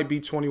this might be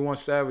 21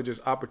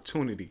 Savage's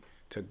opportunity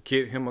to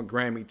get him a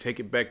Grammy, take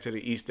it back to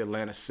the East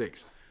Atlanta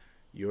 6.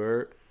 You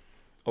heard?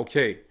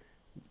 Okay.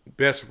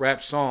 Best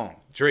rap song.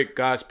 Drake,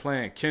 God's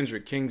Plan.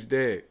 Kendrick, King's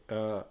Dead.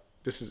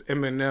 This is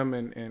Eminem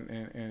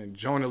and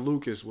Jonah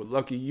Lucas with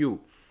Lucky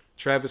You.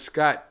 Travis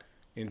Scott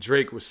and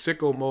Drake with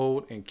Sicko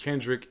Mode, and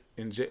Kendrick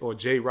and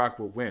J-Rock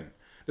with Win.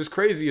 This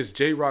crazy is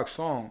J-Rock's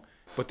song,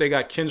 but they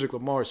got Kendrick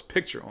Lamar's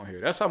picture on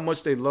here. That's how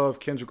much they love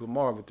Kendrick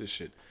Lamar with this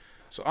shit.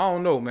 So I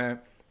don't know, man.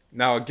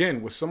 Now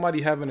again, with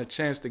somebody having a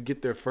chance to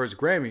get their first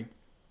Grammy,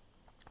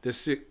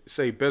 this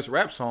say best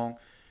rap song,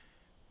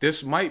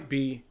 this might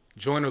be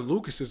Joyner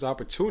Lucas's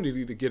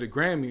opportunity to get a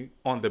Grammy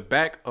on the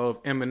back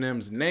of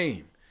Eminem's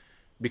name,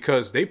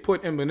 because they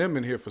put Eminem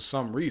in here for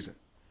some reason.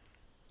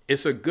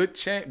 It's a good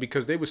chance,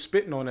 because they were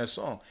spitting on that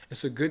song.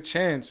 It's a good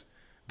chance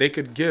they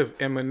could give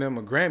Eminem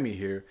a Grammy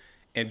here,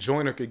 and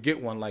Joyner could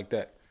get one like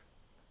that.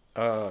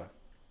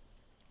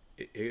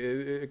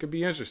 It could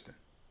be interesting.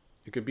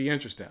 It could be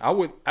interesting. I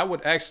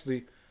would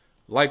actually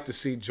like to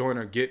see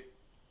Joyner get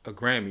a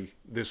Grammy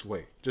this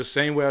way. Just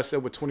same way I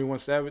said with 21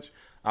 Savage,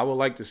 I would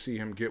like to see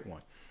him get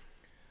one.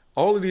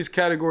 All of these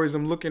categories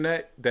I'm looking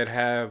at that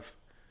have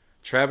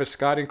Travis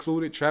Scott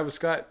included. Travis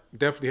Scott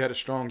definitely had a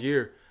strong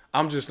year.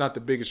 I'm just not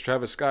the biggest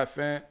Travis Scott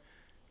fan.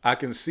 I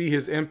can see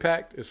his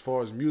impact as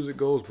far as music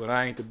goes, but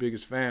I ain't the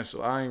biggest fan,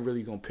 so I ain't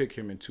really going to pick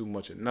him in too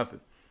much of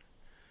nothing.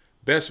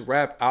 Best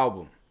rap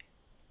album.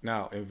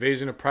 Now,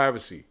 Invasion of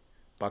Privacy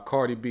by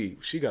Cardi B.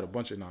 She got a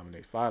bunch of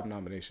nominations, 5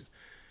 nominations.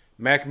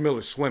 Mac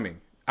Miller,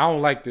 Swimming. I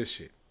don't like this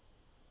shit.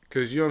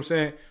 Because, you know what I'm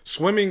saying?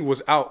 Swimming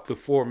was out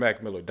before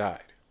Mac Miller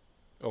died.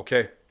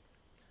 Okay?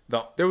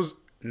 There was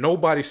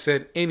nobody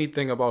said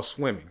anything about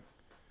Swimming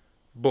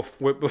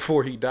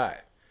before he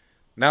died.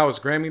 Now it's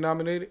Grammy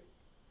nominated.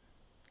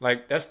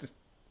 Like that's the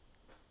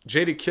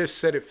Jada Kiss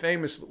said it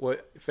famous.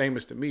 What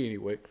famous to me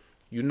anyway.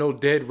 You know,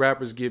 dead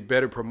rappers get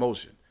better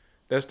promotion.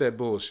 That's that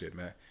bullshit,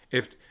 man.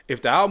 If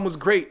the album was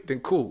great,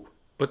 then cool.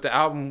 But the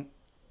album,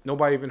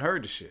 nobody even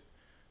heard the shit.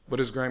 But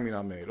it's Grammy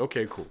nominated.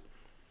 Okay, cool.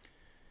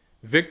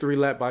 Victory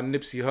Lap by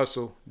Nipsey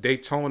Hussle,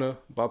 Daytona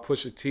by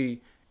Pusha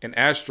T, and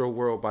Astro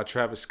World by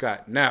Travis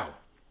Scott. Now,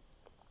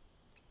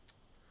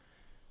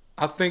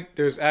 I think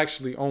there's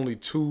actually only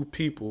two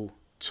people,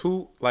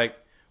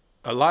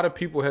 a lot of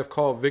people have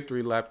called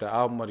Victory Lap the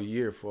album of the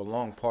year for a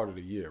long part of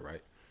the year,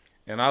 right?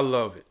 And I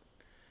love it.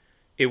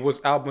 It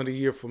was album of the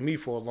year for me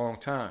for a long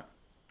time.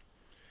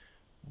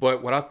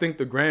 But what I think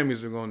the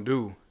Grammys are going to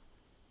do,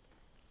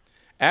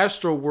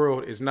 Astro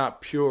World is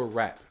not pure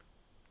rap.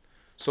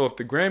 So if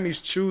the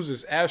Grammys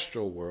chooses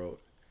Astro World,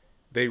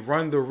 they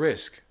run the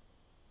risk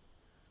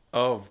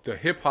of the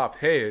hip hop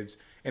heads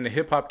and the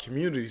hip hop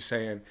community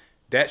saying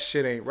that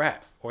shit ain't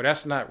rap, or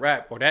that's not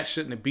rap, or that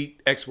shouldn't have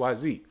beat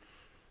XYZ.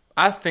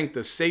 I think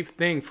the safe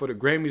thing for the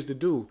Grammys to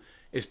do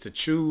is to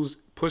choose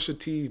Pusha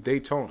T's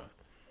Daytona.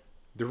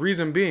 The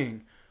reason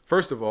being,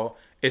 first of all,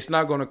 it's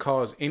not going to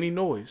cause any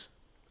noise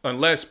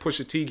unless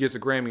Pusha T gets a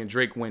Grammy and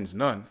Drake wins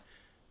none.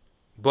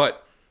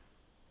 But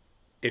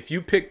if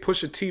you pick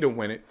Pusha T to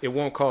win it, it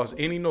won't cause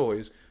any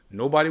noise.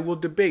 Nobody will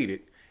debate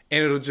it.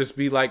 And it'll just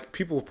be like,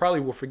 people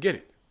probably will forget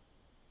it.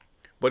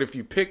 But if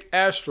you pick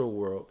Astro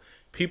World,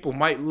 people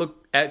might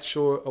look at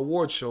your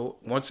award show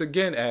once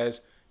again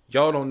as,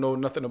 y'all don't know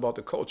nothing about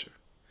the culture.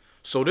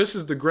 So this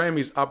is the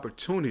Grammys'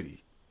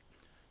 opportunity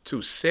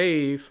to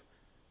save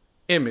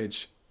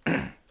image,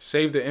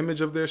 save the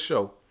image of their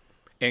show,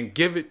 and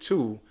give it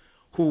to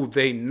who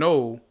they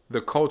know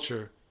the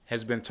culture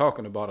has been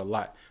talking about a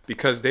lot.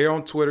 Because they're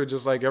on Twitter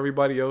just like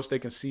everybody else. They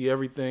can see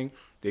everything.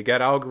 They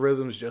got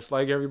algorithms just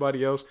like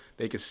everybody else.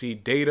 They can see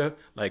data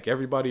like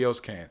everybody else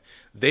can.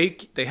 They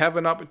have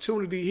an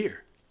opportunity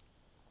here.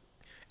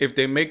 If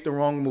they make the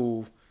wrong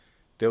move,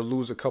 they'll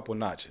lose a couple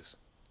notches.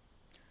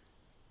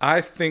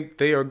 I think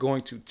they are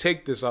going to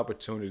take this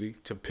opportunity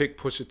to pick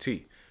Pusha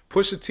T.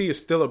 Pusha T is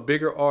still a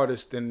bigger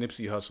artist than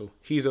Nipsey Hussle.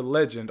 He's a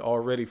legend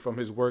already from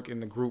his work in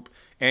the group,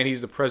 and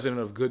he's the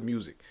president of Good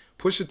Music.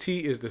 Pusha T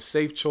is the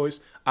safe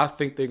choice. I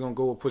think they're going to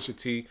go with Pusha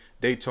T,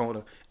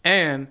 Daytona,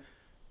 and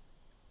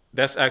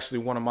that's actually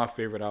one of my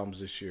favorite albums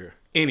this year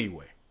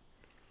anyway.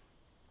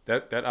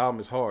 That album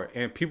is hard.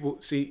 And people,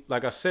 see,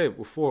 like I said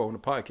before on the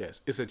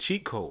podcast, it's a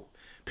cheat code.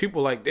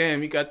 People like,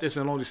 damn, you got this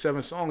in only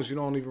 7 songs. You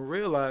don't even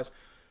realize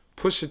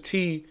Pusha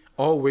T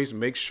always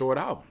makes short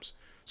albums.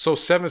 So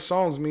 7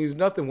 songs means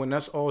nothing when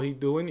that's all he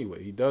do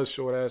anyway. He does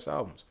short-ass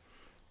albums.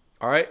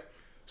 All right?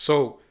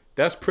 So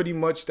that's pretty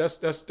much,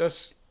 that's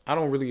I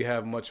don't really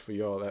have much for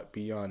y'all that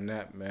beyond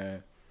that,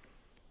 man.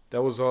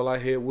 That was all I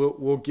had.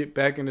 We'll get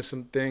back into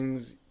some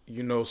things,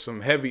 you know,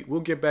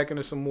 we'll get back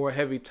into some more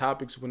heavy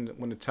topics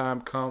when the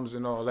time comes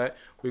and all that.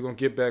 We're going to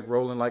get back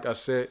rolling. Like I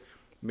said,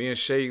 me and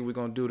Shay, we're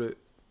going to do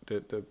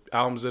the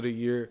albums of the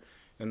year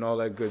and all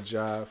that good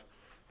jive.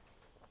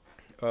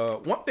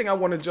 One thing I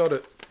wanted y'all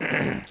to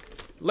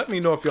let me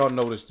know if y'all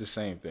noticed the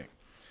same thing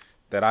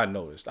that I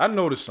noticed. I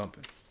noticed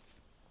something.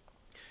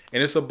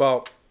 And it's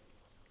about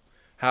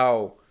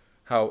how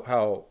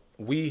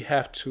we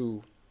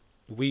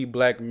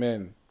black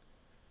men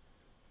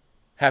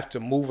have to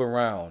move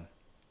around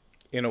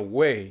in a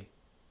way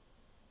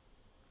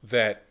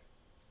that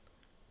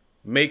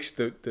makes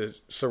the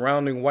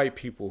surrounding white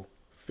people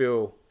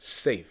feel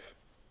safe.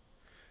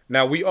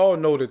 Now, we all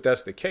know that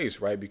that's the case,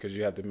 right? Because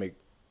you have to make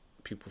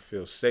people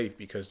feel safe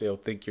because they'll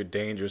think you're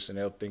dangerous and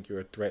they'll think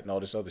you're a threat and all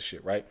this other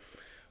shit, right?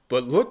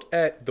 But look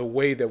at the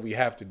way that we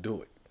have to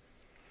do it.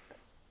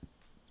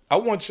 I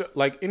want you,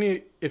 like,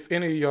 if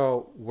any of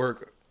y'all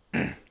work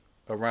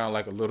around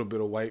like a little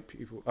bit of white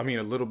people, a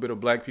little bit of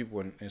black people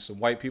and some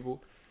white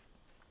people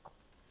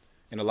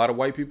and a lot of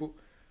white people,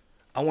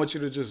 I want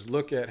you to just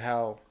look at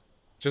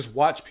just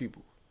watch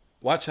people.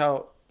 Watch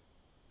how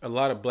a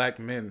lot of black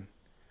men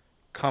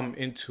come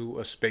into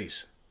a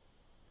space.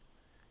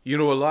 You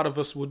know what a lot of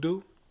us will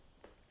do?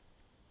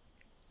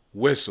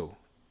 Whistle.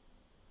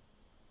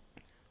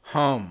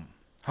 Hum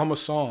a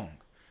song.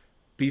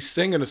 Be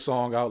singing a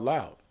song out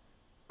loud.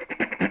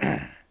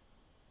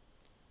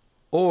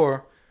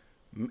 Or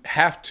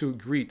have to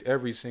greet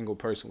every single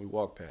person we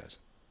walk past.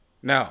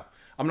 Now,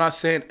 I'm not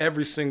saying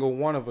every single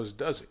one of us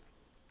does it.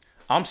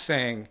 I'm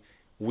saying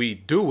we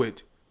do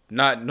it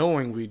not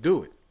knowing we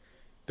do it.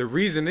 The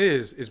reason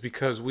is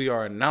because we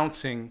are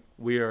announcing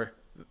we are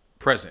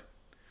present.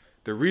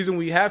 The reason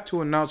we have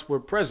to announce we're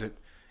present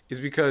is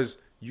because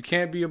you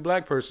can't be a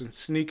black person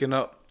sneaking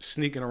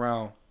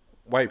around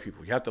white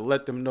people. You have to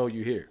let them know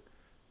you're here.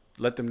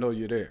 Let them know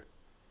you're there.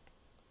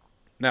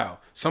 Now,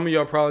 some of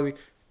y'all probably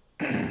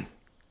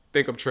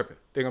think I'm tripping.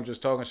 Think I'm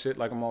just talking shit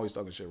like I'm always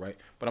talking shit, right?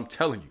 But I'm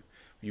telling you,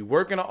 when you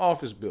work in an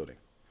office building,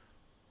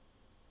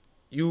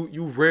 you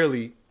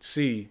rarely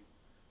see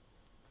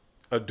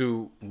a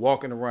dude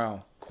walking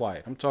around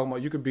quiet. I'm talking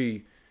about you could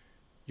be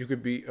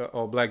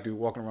a black dude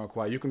walking around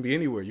quiet. You can be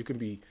anywhere. You can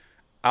be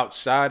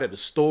outside at the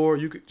store.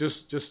 You could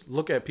just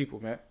look at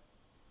people, man.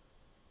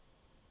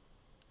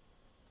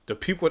 The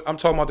people I'm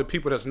talking about, the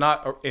people that's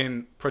not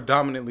in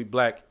predominantly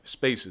black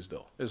spaces,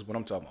 though. This is what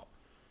I'm talking about.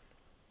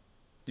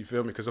 You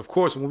feel me? Because of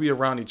course, when we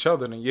around each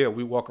other, then yeah,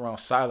 we walk around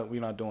silent.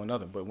 We're not doing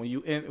nothing. But when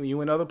you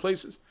in other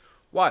places,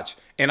 watch.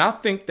 And I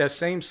think that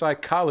same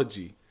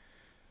psychology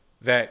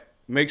that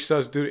makes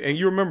us do. And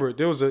you remember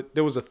there was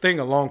a thing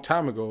a long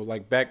time ago,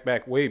 like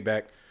way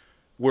back,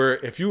 where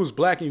if you was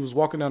black and you was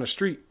walking down the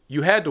street,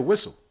 you had to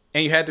whistle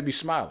and you had to be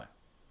smiling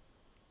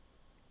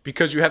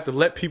because you have to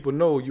let people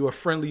know you're a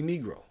friendly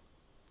Negro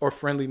or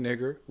friendly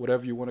nigger,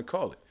 whatever you want to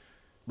call it.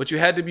 But you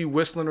had to be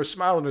whistling or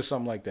smiling or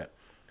something like that.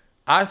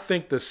 I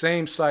think the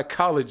same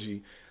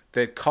psychology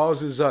that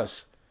causes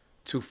us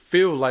to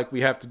feel like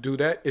we have to do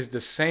that is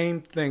the same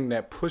thing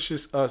that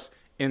pushes us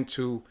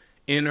into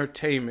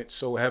entertainment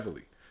so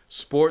heavily.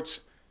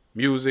 Sports,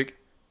 music,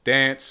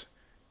 dance,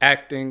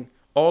 acting,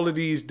 all of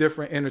these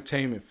different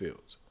entertainment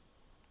fields.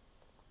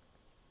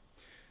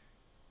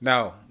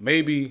 Now,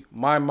 maybe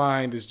my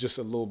mind is just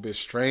a little bit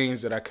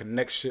strange that I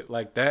connect shit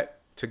like that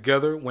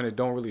together when it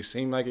don't really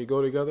seem like it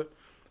go together.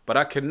 But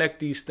I connect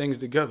these things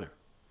together.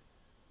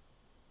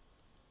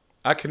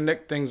 I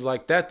connect things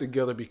like that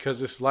together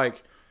because it's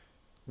like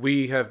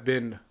we have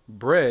been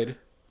bred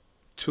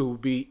to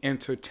be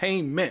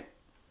entertainment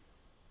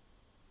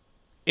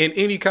in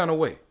any kind of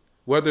way,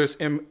 whether it's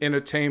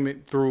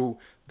entertainment through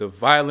the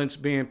violence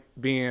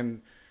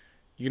being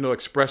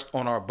expressed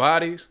on our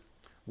bodies,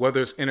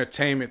 whether it's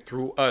entertainment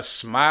through us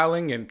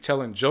smiling and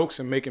telling jokes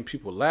and making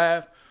people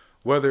laugh,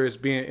 whether it's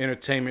being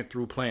entertainment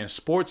through playing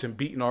sports and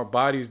beating our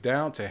bodies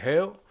down to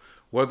hell,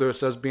 whether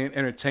it's us being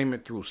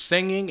entertainment through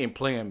singing and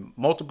playing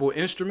multiple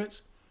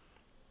instruments.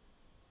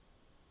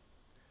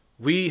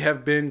 We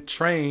have been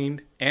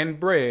trained and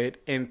bred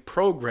and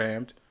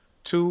programmed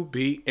to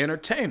be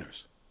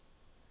entertainers.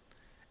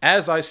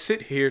 As I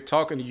sit here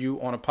talking to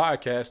you on a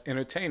podcast,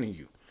 entertaining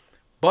you.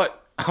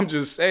 But I'm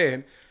just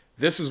saying,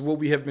 this is what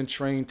we have been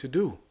trained to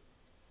do.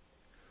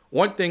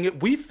 One thing,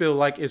 we feel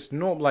like it's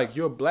normal, like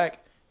you're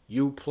black,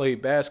 you play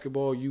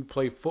basketball, you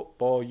play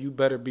football, you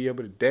better be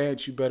able to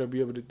dance, you better be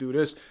able to do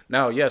this.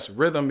 Now, yes,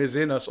 rhythm is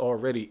in us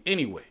already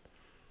anyway.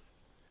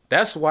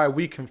 That's why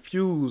we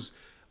confuse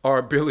our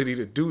ability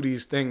to do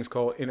these things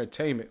called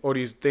entertainment or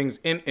these things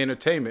in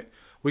entertainment.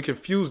 We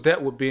confuse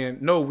that with being,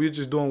 no, we're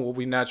just doing what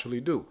we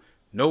naturally do.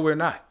 No, we're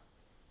not.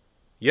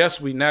 Yes,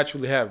 we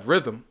naturally have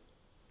rhythm,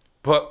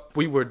 but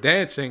we were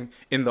dancing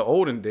in the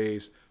olden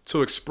days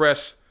to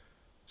express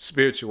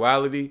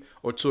spirituality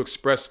or to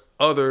express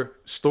other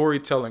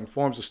storytelling,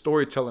 forms of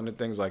storytelling and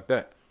things like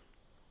that.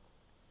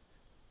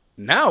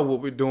 Now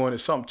what we're doing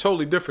is something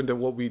totally different than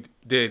what we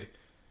did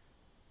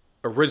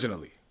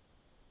originally.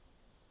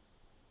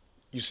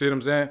 You see what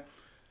I'm saying?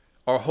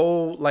 Our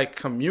whole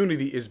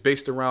community is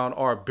based around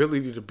our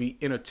ability to be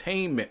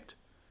entertainment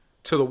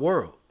to the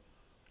world.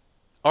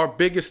 Our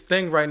biggest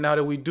thing right now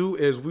that we do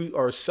is we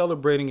are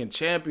celebrating and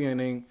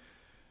championing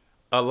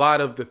a lot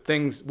of the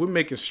things. We're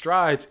making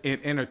strides in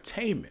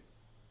entertainment.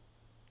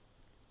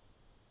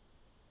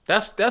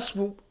 That's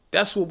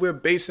what we're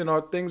basing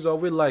our things on.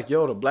 We're like,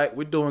 yo,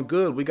 we're doing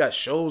good. We got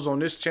shows on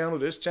this channel,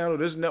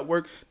 this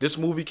network. This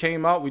movie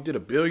came out. We did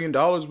 $1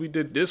 billion. We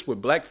did this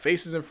with black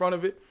faces in front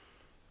of it.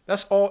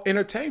 That's all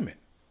entertainment.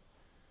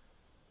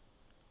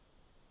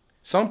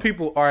 Some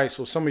people, all right,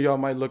 so some of y'all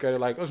might look at it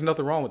like, there's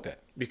nothing wrong with that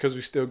because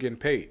we're still getting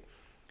paid.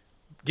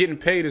 Getting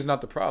paid is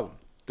not the problem.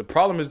 The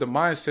problem is the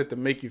mindset to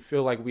make you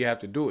feel like we have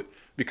to do it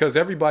because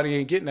everybody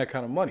ain't getting that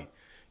kind of money.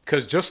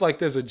 Because just like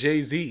there's a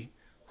Jay-Z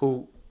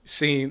who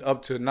seen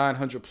up to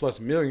 $900+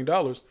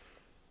 million,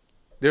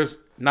 there's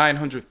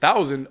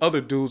 900,000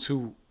 other dudes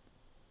who,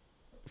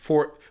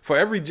 for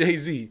every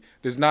Jay-Z,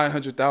 there's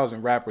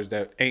 900,000 rappers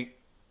that ain't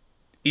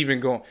even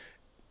gonna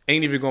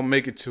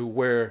make it to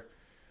where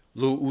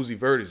Lil Uzi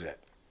Vert is at.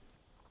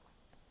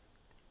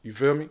 You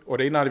feel me? Or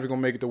they not even gonna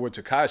make it to where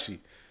Tekashi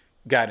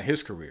got in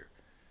his career.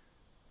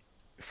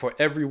 For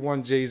every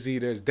one Jay-Z,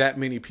 there's that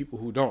many people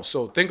who don't.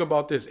 So think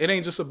about this. It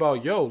ain't just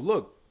about, yo,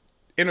 look,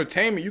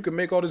 entertainment, you can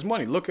make all this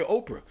money. Look at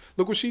Oprah.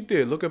 Look what she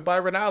did. Look at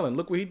Byron Allen.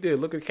 Look what he did.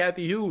 Look at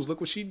Kathy Hughes. Look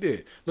what she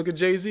did. Look at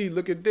Jay-Z.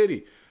 Look at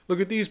Diddy.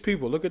 Look at these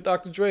people. Look at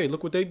Dr. Dre.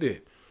 Look what they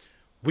did.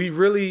 We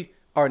really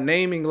are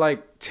naming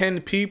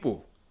 10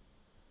 people.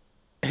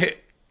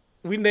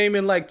 We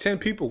naming 10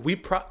 people.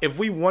 If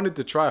we wanted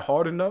to try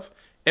hard enough,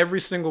 every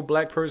single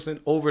black person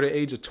over the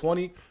age of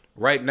 20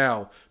 right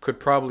now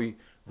could probably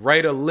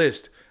write a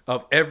list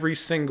of every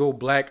single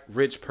black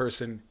rich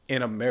person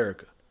in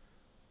America.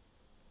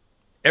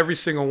 Every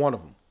single one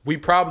of them. We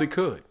probably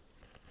could.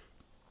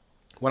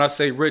 When I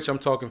say rich, I'm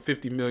talking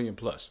 50 million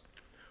plus.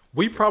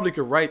 We probably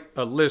could write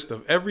a list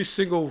of every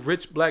single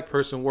rich black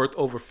person worth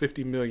over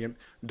 $50 million.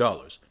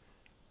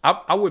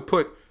 I would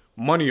put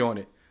money on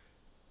it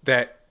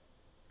that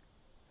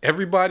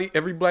every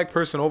black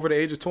person over the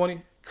age of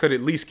 20 could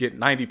at least get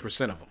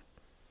 90% of them.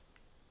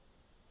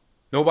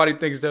 Nobody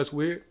thinks that's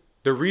weird.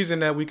 The reason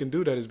that we can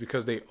do that is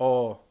because they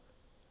all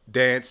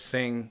dance,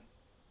 sing,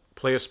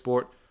 play a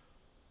sport,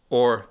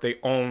 or they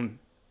own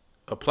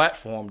a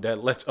platform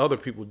that lets other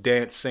people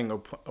dance, sing,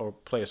 or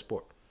play a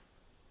sport.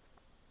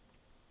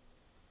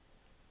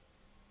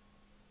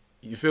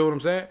 You feel what I'm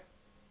saying?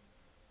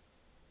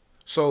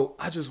 So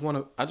I just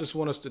want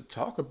us to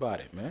talk about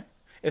it, man.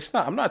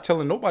 I'm not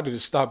telling nobody to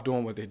stop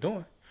doing what they're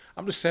doing.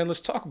 I'm just saying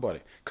let's talk about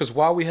it. Because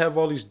while we have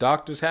all these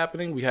doctors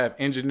happening, we have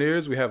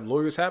engineers, we have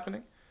lawyers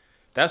happening,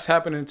 that's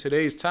happening in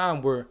today's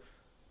time where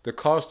the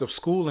cost of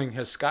schooling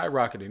has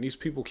skyrocketed and these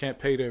people can't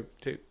pay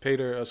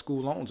their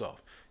school loans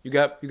off. You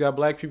got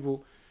black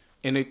people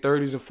in their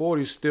 30s and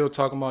 40s still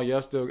talking about,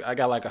 I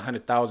got like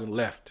 100,000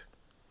 left.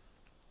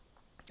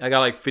 I got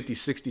like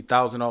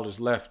 $50,000-$60,000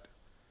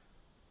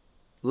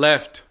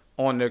 left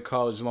on their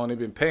college loan. They've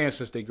been paying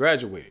since they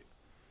graduated.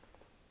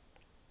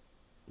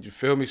 You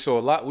feel me?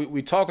 So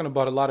we talking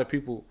about a lot of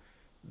people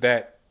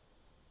that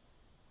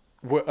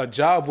were a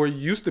job where you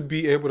used to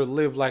be able to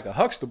live like a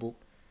Huxtable.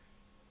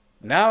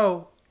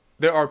 Now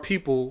there are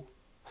people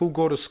who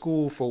go to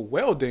school for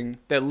welding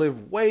that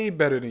live way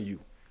better than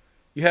you.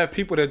 You have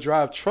people that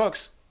drive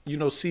trucks,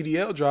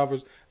 CDL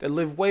drivers that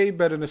live way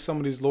better than some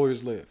of these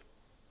lawyers live.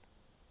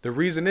 The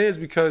reason is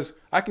because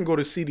I can go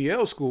to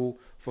CDL school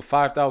for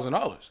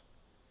 $5,000.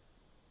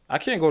 I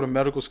can't go to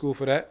medical school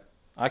for that.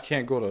 I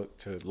can't go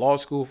to law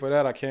school for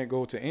that. I can't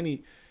go to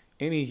any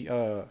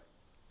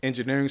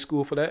engineering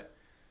school for that.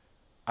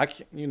 I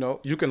can,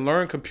 you can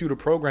learn computer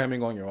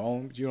programming on your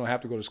own. You don't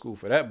have to go to school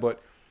for that.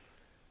 But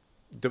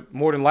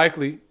more than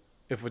likely,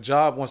 if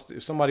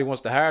somebody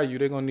wants to hire you,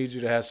 they're gonna need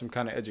you to have some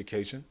kind of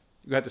education.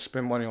 You have to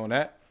spend money on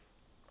that.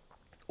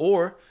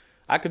 Or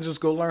I could just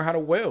go learn how to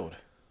weld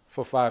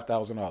for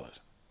 $5,000.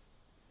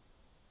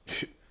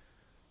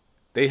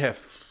 They have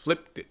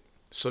flipped it.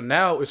 So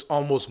now it's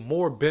almost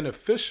more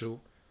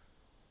beneficial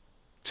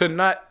to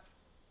not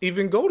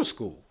even go to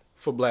school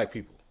for black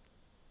people.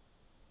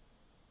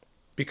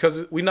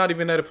 Because we're not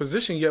even at a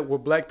position yet where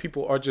black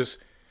people are just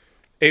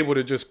able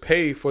to just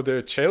pay for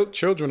their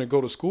children to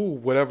go to school,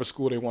 whatever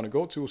school they want to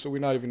go to. So we're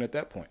not even at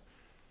that point.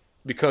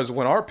 Because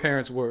when our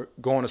parents were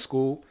going to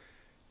school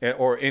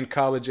or in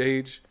college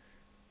age,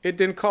 it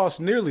didn't cost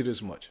nearly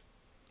this much.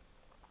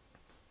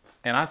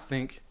 And I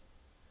think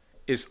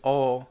it's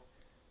all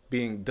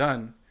being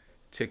done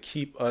to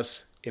keep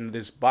us in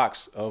this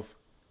box of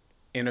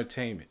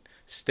entertainment.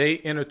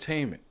 Stay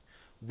entertainment.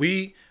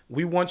 We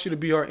want you to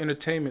be our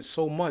entertainment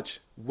so much,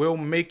 we'll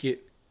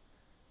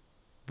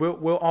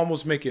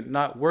almost make it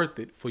not worth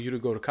it for you to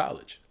go to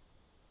college.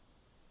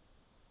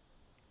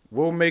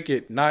 We'll make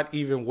it not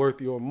even worth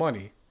your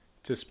money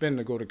to spend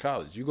to go to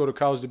college. You go to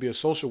college to be a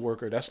social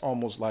worker, that's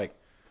almost like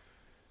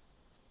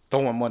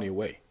throwing money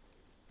away.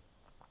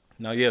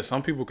 Now, yeah,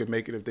 some people could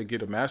make it if they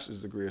get a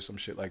master's degree or some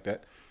shit like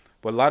that.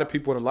 But a lot of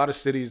people in a lot of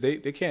cities, they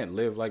can't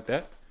live like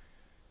that.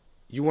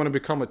 You want to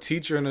become a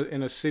teacher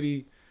in a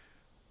city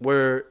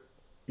where,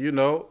 you're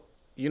not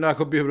going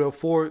to be able to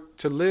afford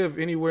to live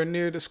anywhere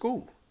near the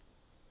school.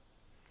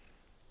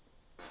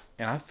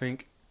 And I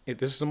think, if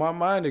this is in my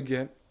mind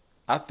again,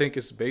 I think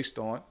it's based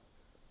on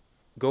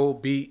go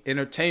be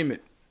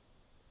entertainment.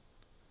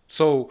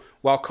 So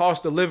while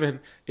cost of living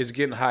is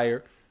getting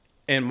higher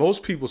and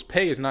most people's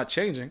pay is not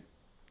changing,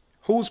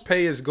 whose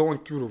pay is going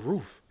through the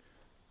roof?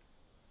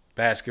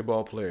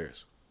 Basketball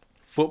players,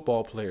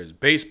 football players,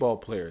 baseball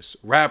players,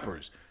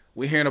 rappers.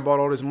 We're hearing about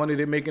all this money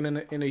they're making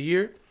in a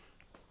year.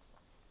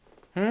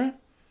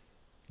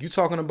 You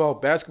talking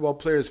about basketball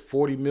players,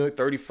 40 million,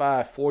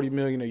 35, 40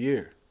 million a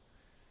year.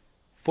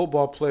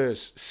 Football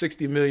players,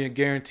 60 million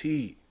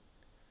guaranteed.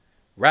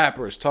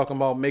 Rappers talking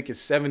about making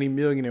 70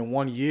 million in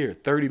 1 year,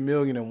 30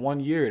 million in 1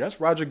 year. That's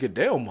Roger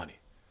Goodell money.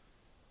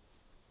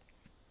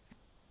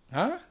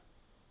 Huh?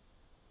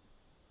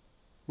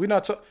 We're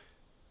not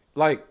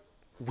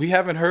we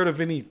haven't heard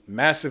of any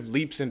massive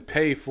leaps in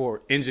pay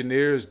for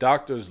engineers,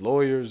 doctors,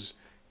 lawyers,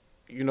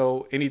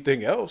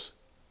 anything else.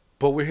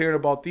 But we're hearing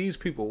about these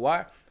people.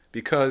 Why?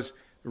 Because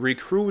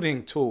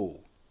recruiting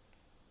tool.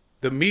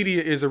 The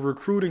media is a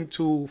recruiting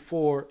tool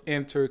for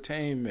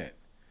entertainment.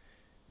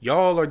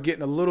 Y'all are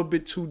getting a little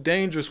bit too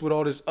dangerous with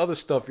all this other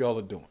stuff y'all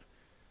are doing.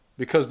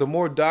 Because the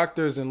more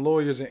doctors and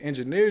lawyers and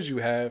engineers you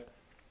have,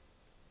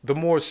 the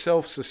more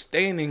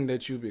self-sustaining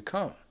that you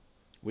become.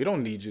 We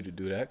don't need you to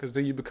do that because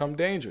then you become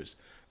dangerous.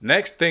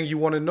 Next thing you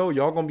want to know,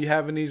 y'all going to be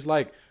having these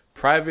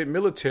private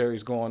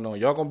militaries going on.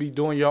 Y'all going to be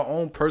doing your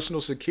own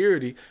personal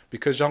security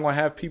because y'all going to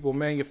have people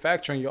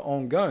manufacturing your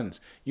own guns.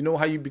 You know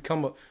how you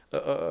become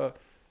a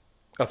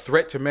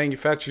threat to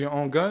manufacture your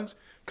own guns?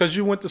 Because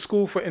you went to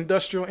school for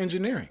industrial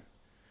engineering.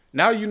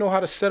 Now you know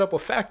how to set up a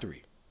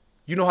factory.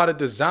 You know how to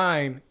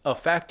design a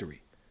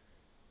factory.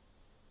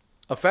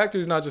 A factory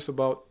is not just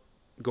about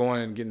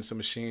going and getting some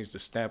machines to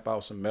stamp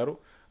out some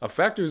metal. A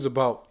factory is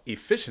about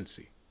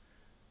efficiency.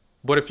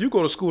 But if you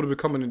go to school to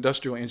become an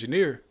industrial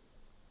engineer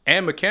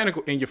and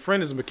mechanical, and your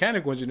friend is a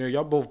mechanical engineer,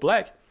 y'all both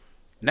black,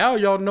 now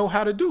y'all know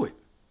how to do it.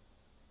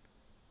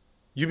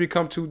 You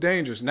become too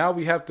dangerous. Now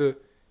we have to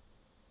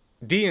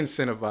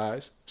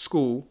de-incentivize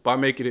school by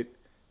making it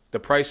the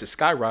prices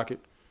skyrocket.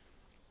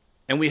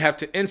 And we have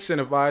to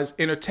incentivize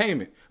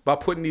entertainment by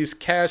putting these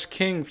Cash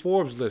King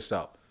Forbes lists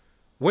out.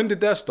 When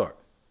did that start?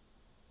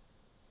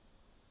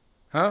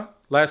 Huh?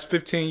 Last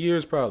 15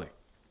 years probably.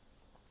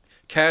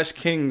 Cash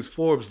King's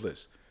Forbes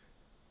list.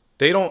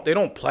 They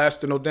don't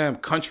plaster no damn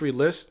country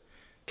list.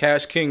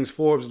 Cash King's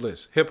Forbes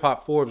list. Hip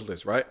hop Forbes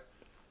list, right?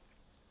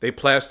 They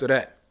plaster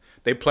that.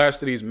 They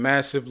plaster these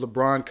massive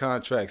LeBron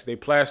contracts. They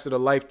plaster the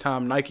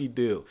lifetime Nike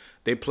deal.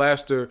 They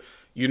plaster,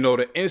 the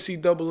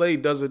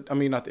NCAA does it. I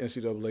mean, not the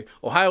NCAA.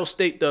 Ohio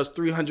State does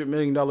 $300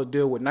 million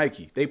deal with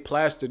Nike. They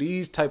plaster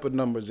these type of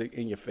numbers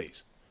in your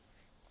face.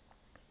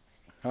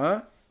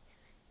 Huh?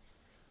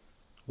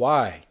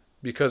 Why?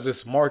 Because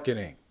it's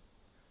marketing.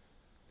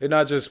 They're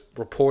not just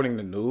reporting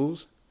the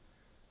news.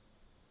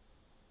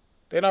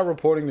 They're not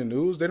reporting the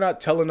news. They're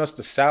not telling us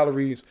the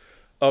salaries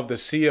of the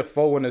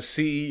CFO and the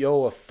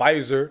CEO of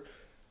Pfizer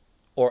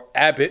or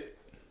Abbott.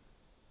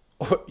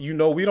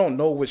 We don't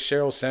know what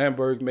Sheryl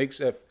Sandberg makes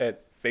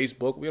at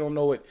Facebook. We don't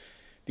know what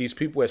these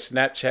people at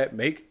Snapchat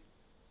make.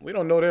 We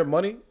don't know their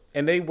money.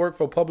 And they work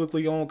for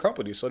publicly owned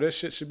companies. So their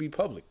shit should be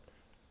public.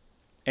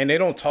 And they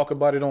don't talk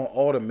about it on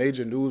all the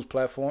major news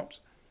platforms.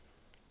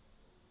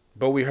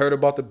 But we heard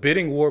about the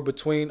bidding war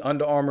between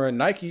Under Armour and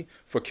Nike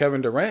for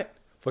Kevin Durant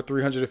for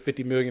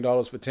 $350 million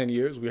for 10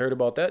 years. We heard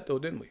about that, though,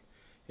 didn't we?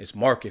 It's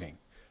marketing,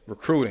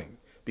 recruiting,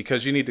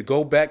 because you need to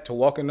go back to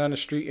walking down the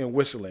street and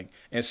whistling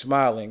and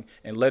smiling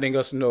and letting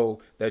us know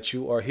that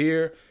you are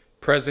here,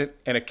 present,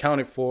 and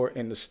accounted for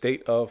in the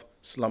state of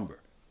slumber.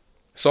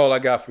 That's all I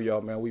got for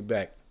y'all, man. We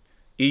back.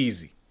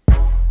 Easy.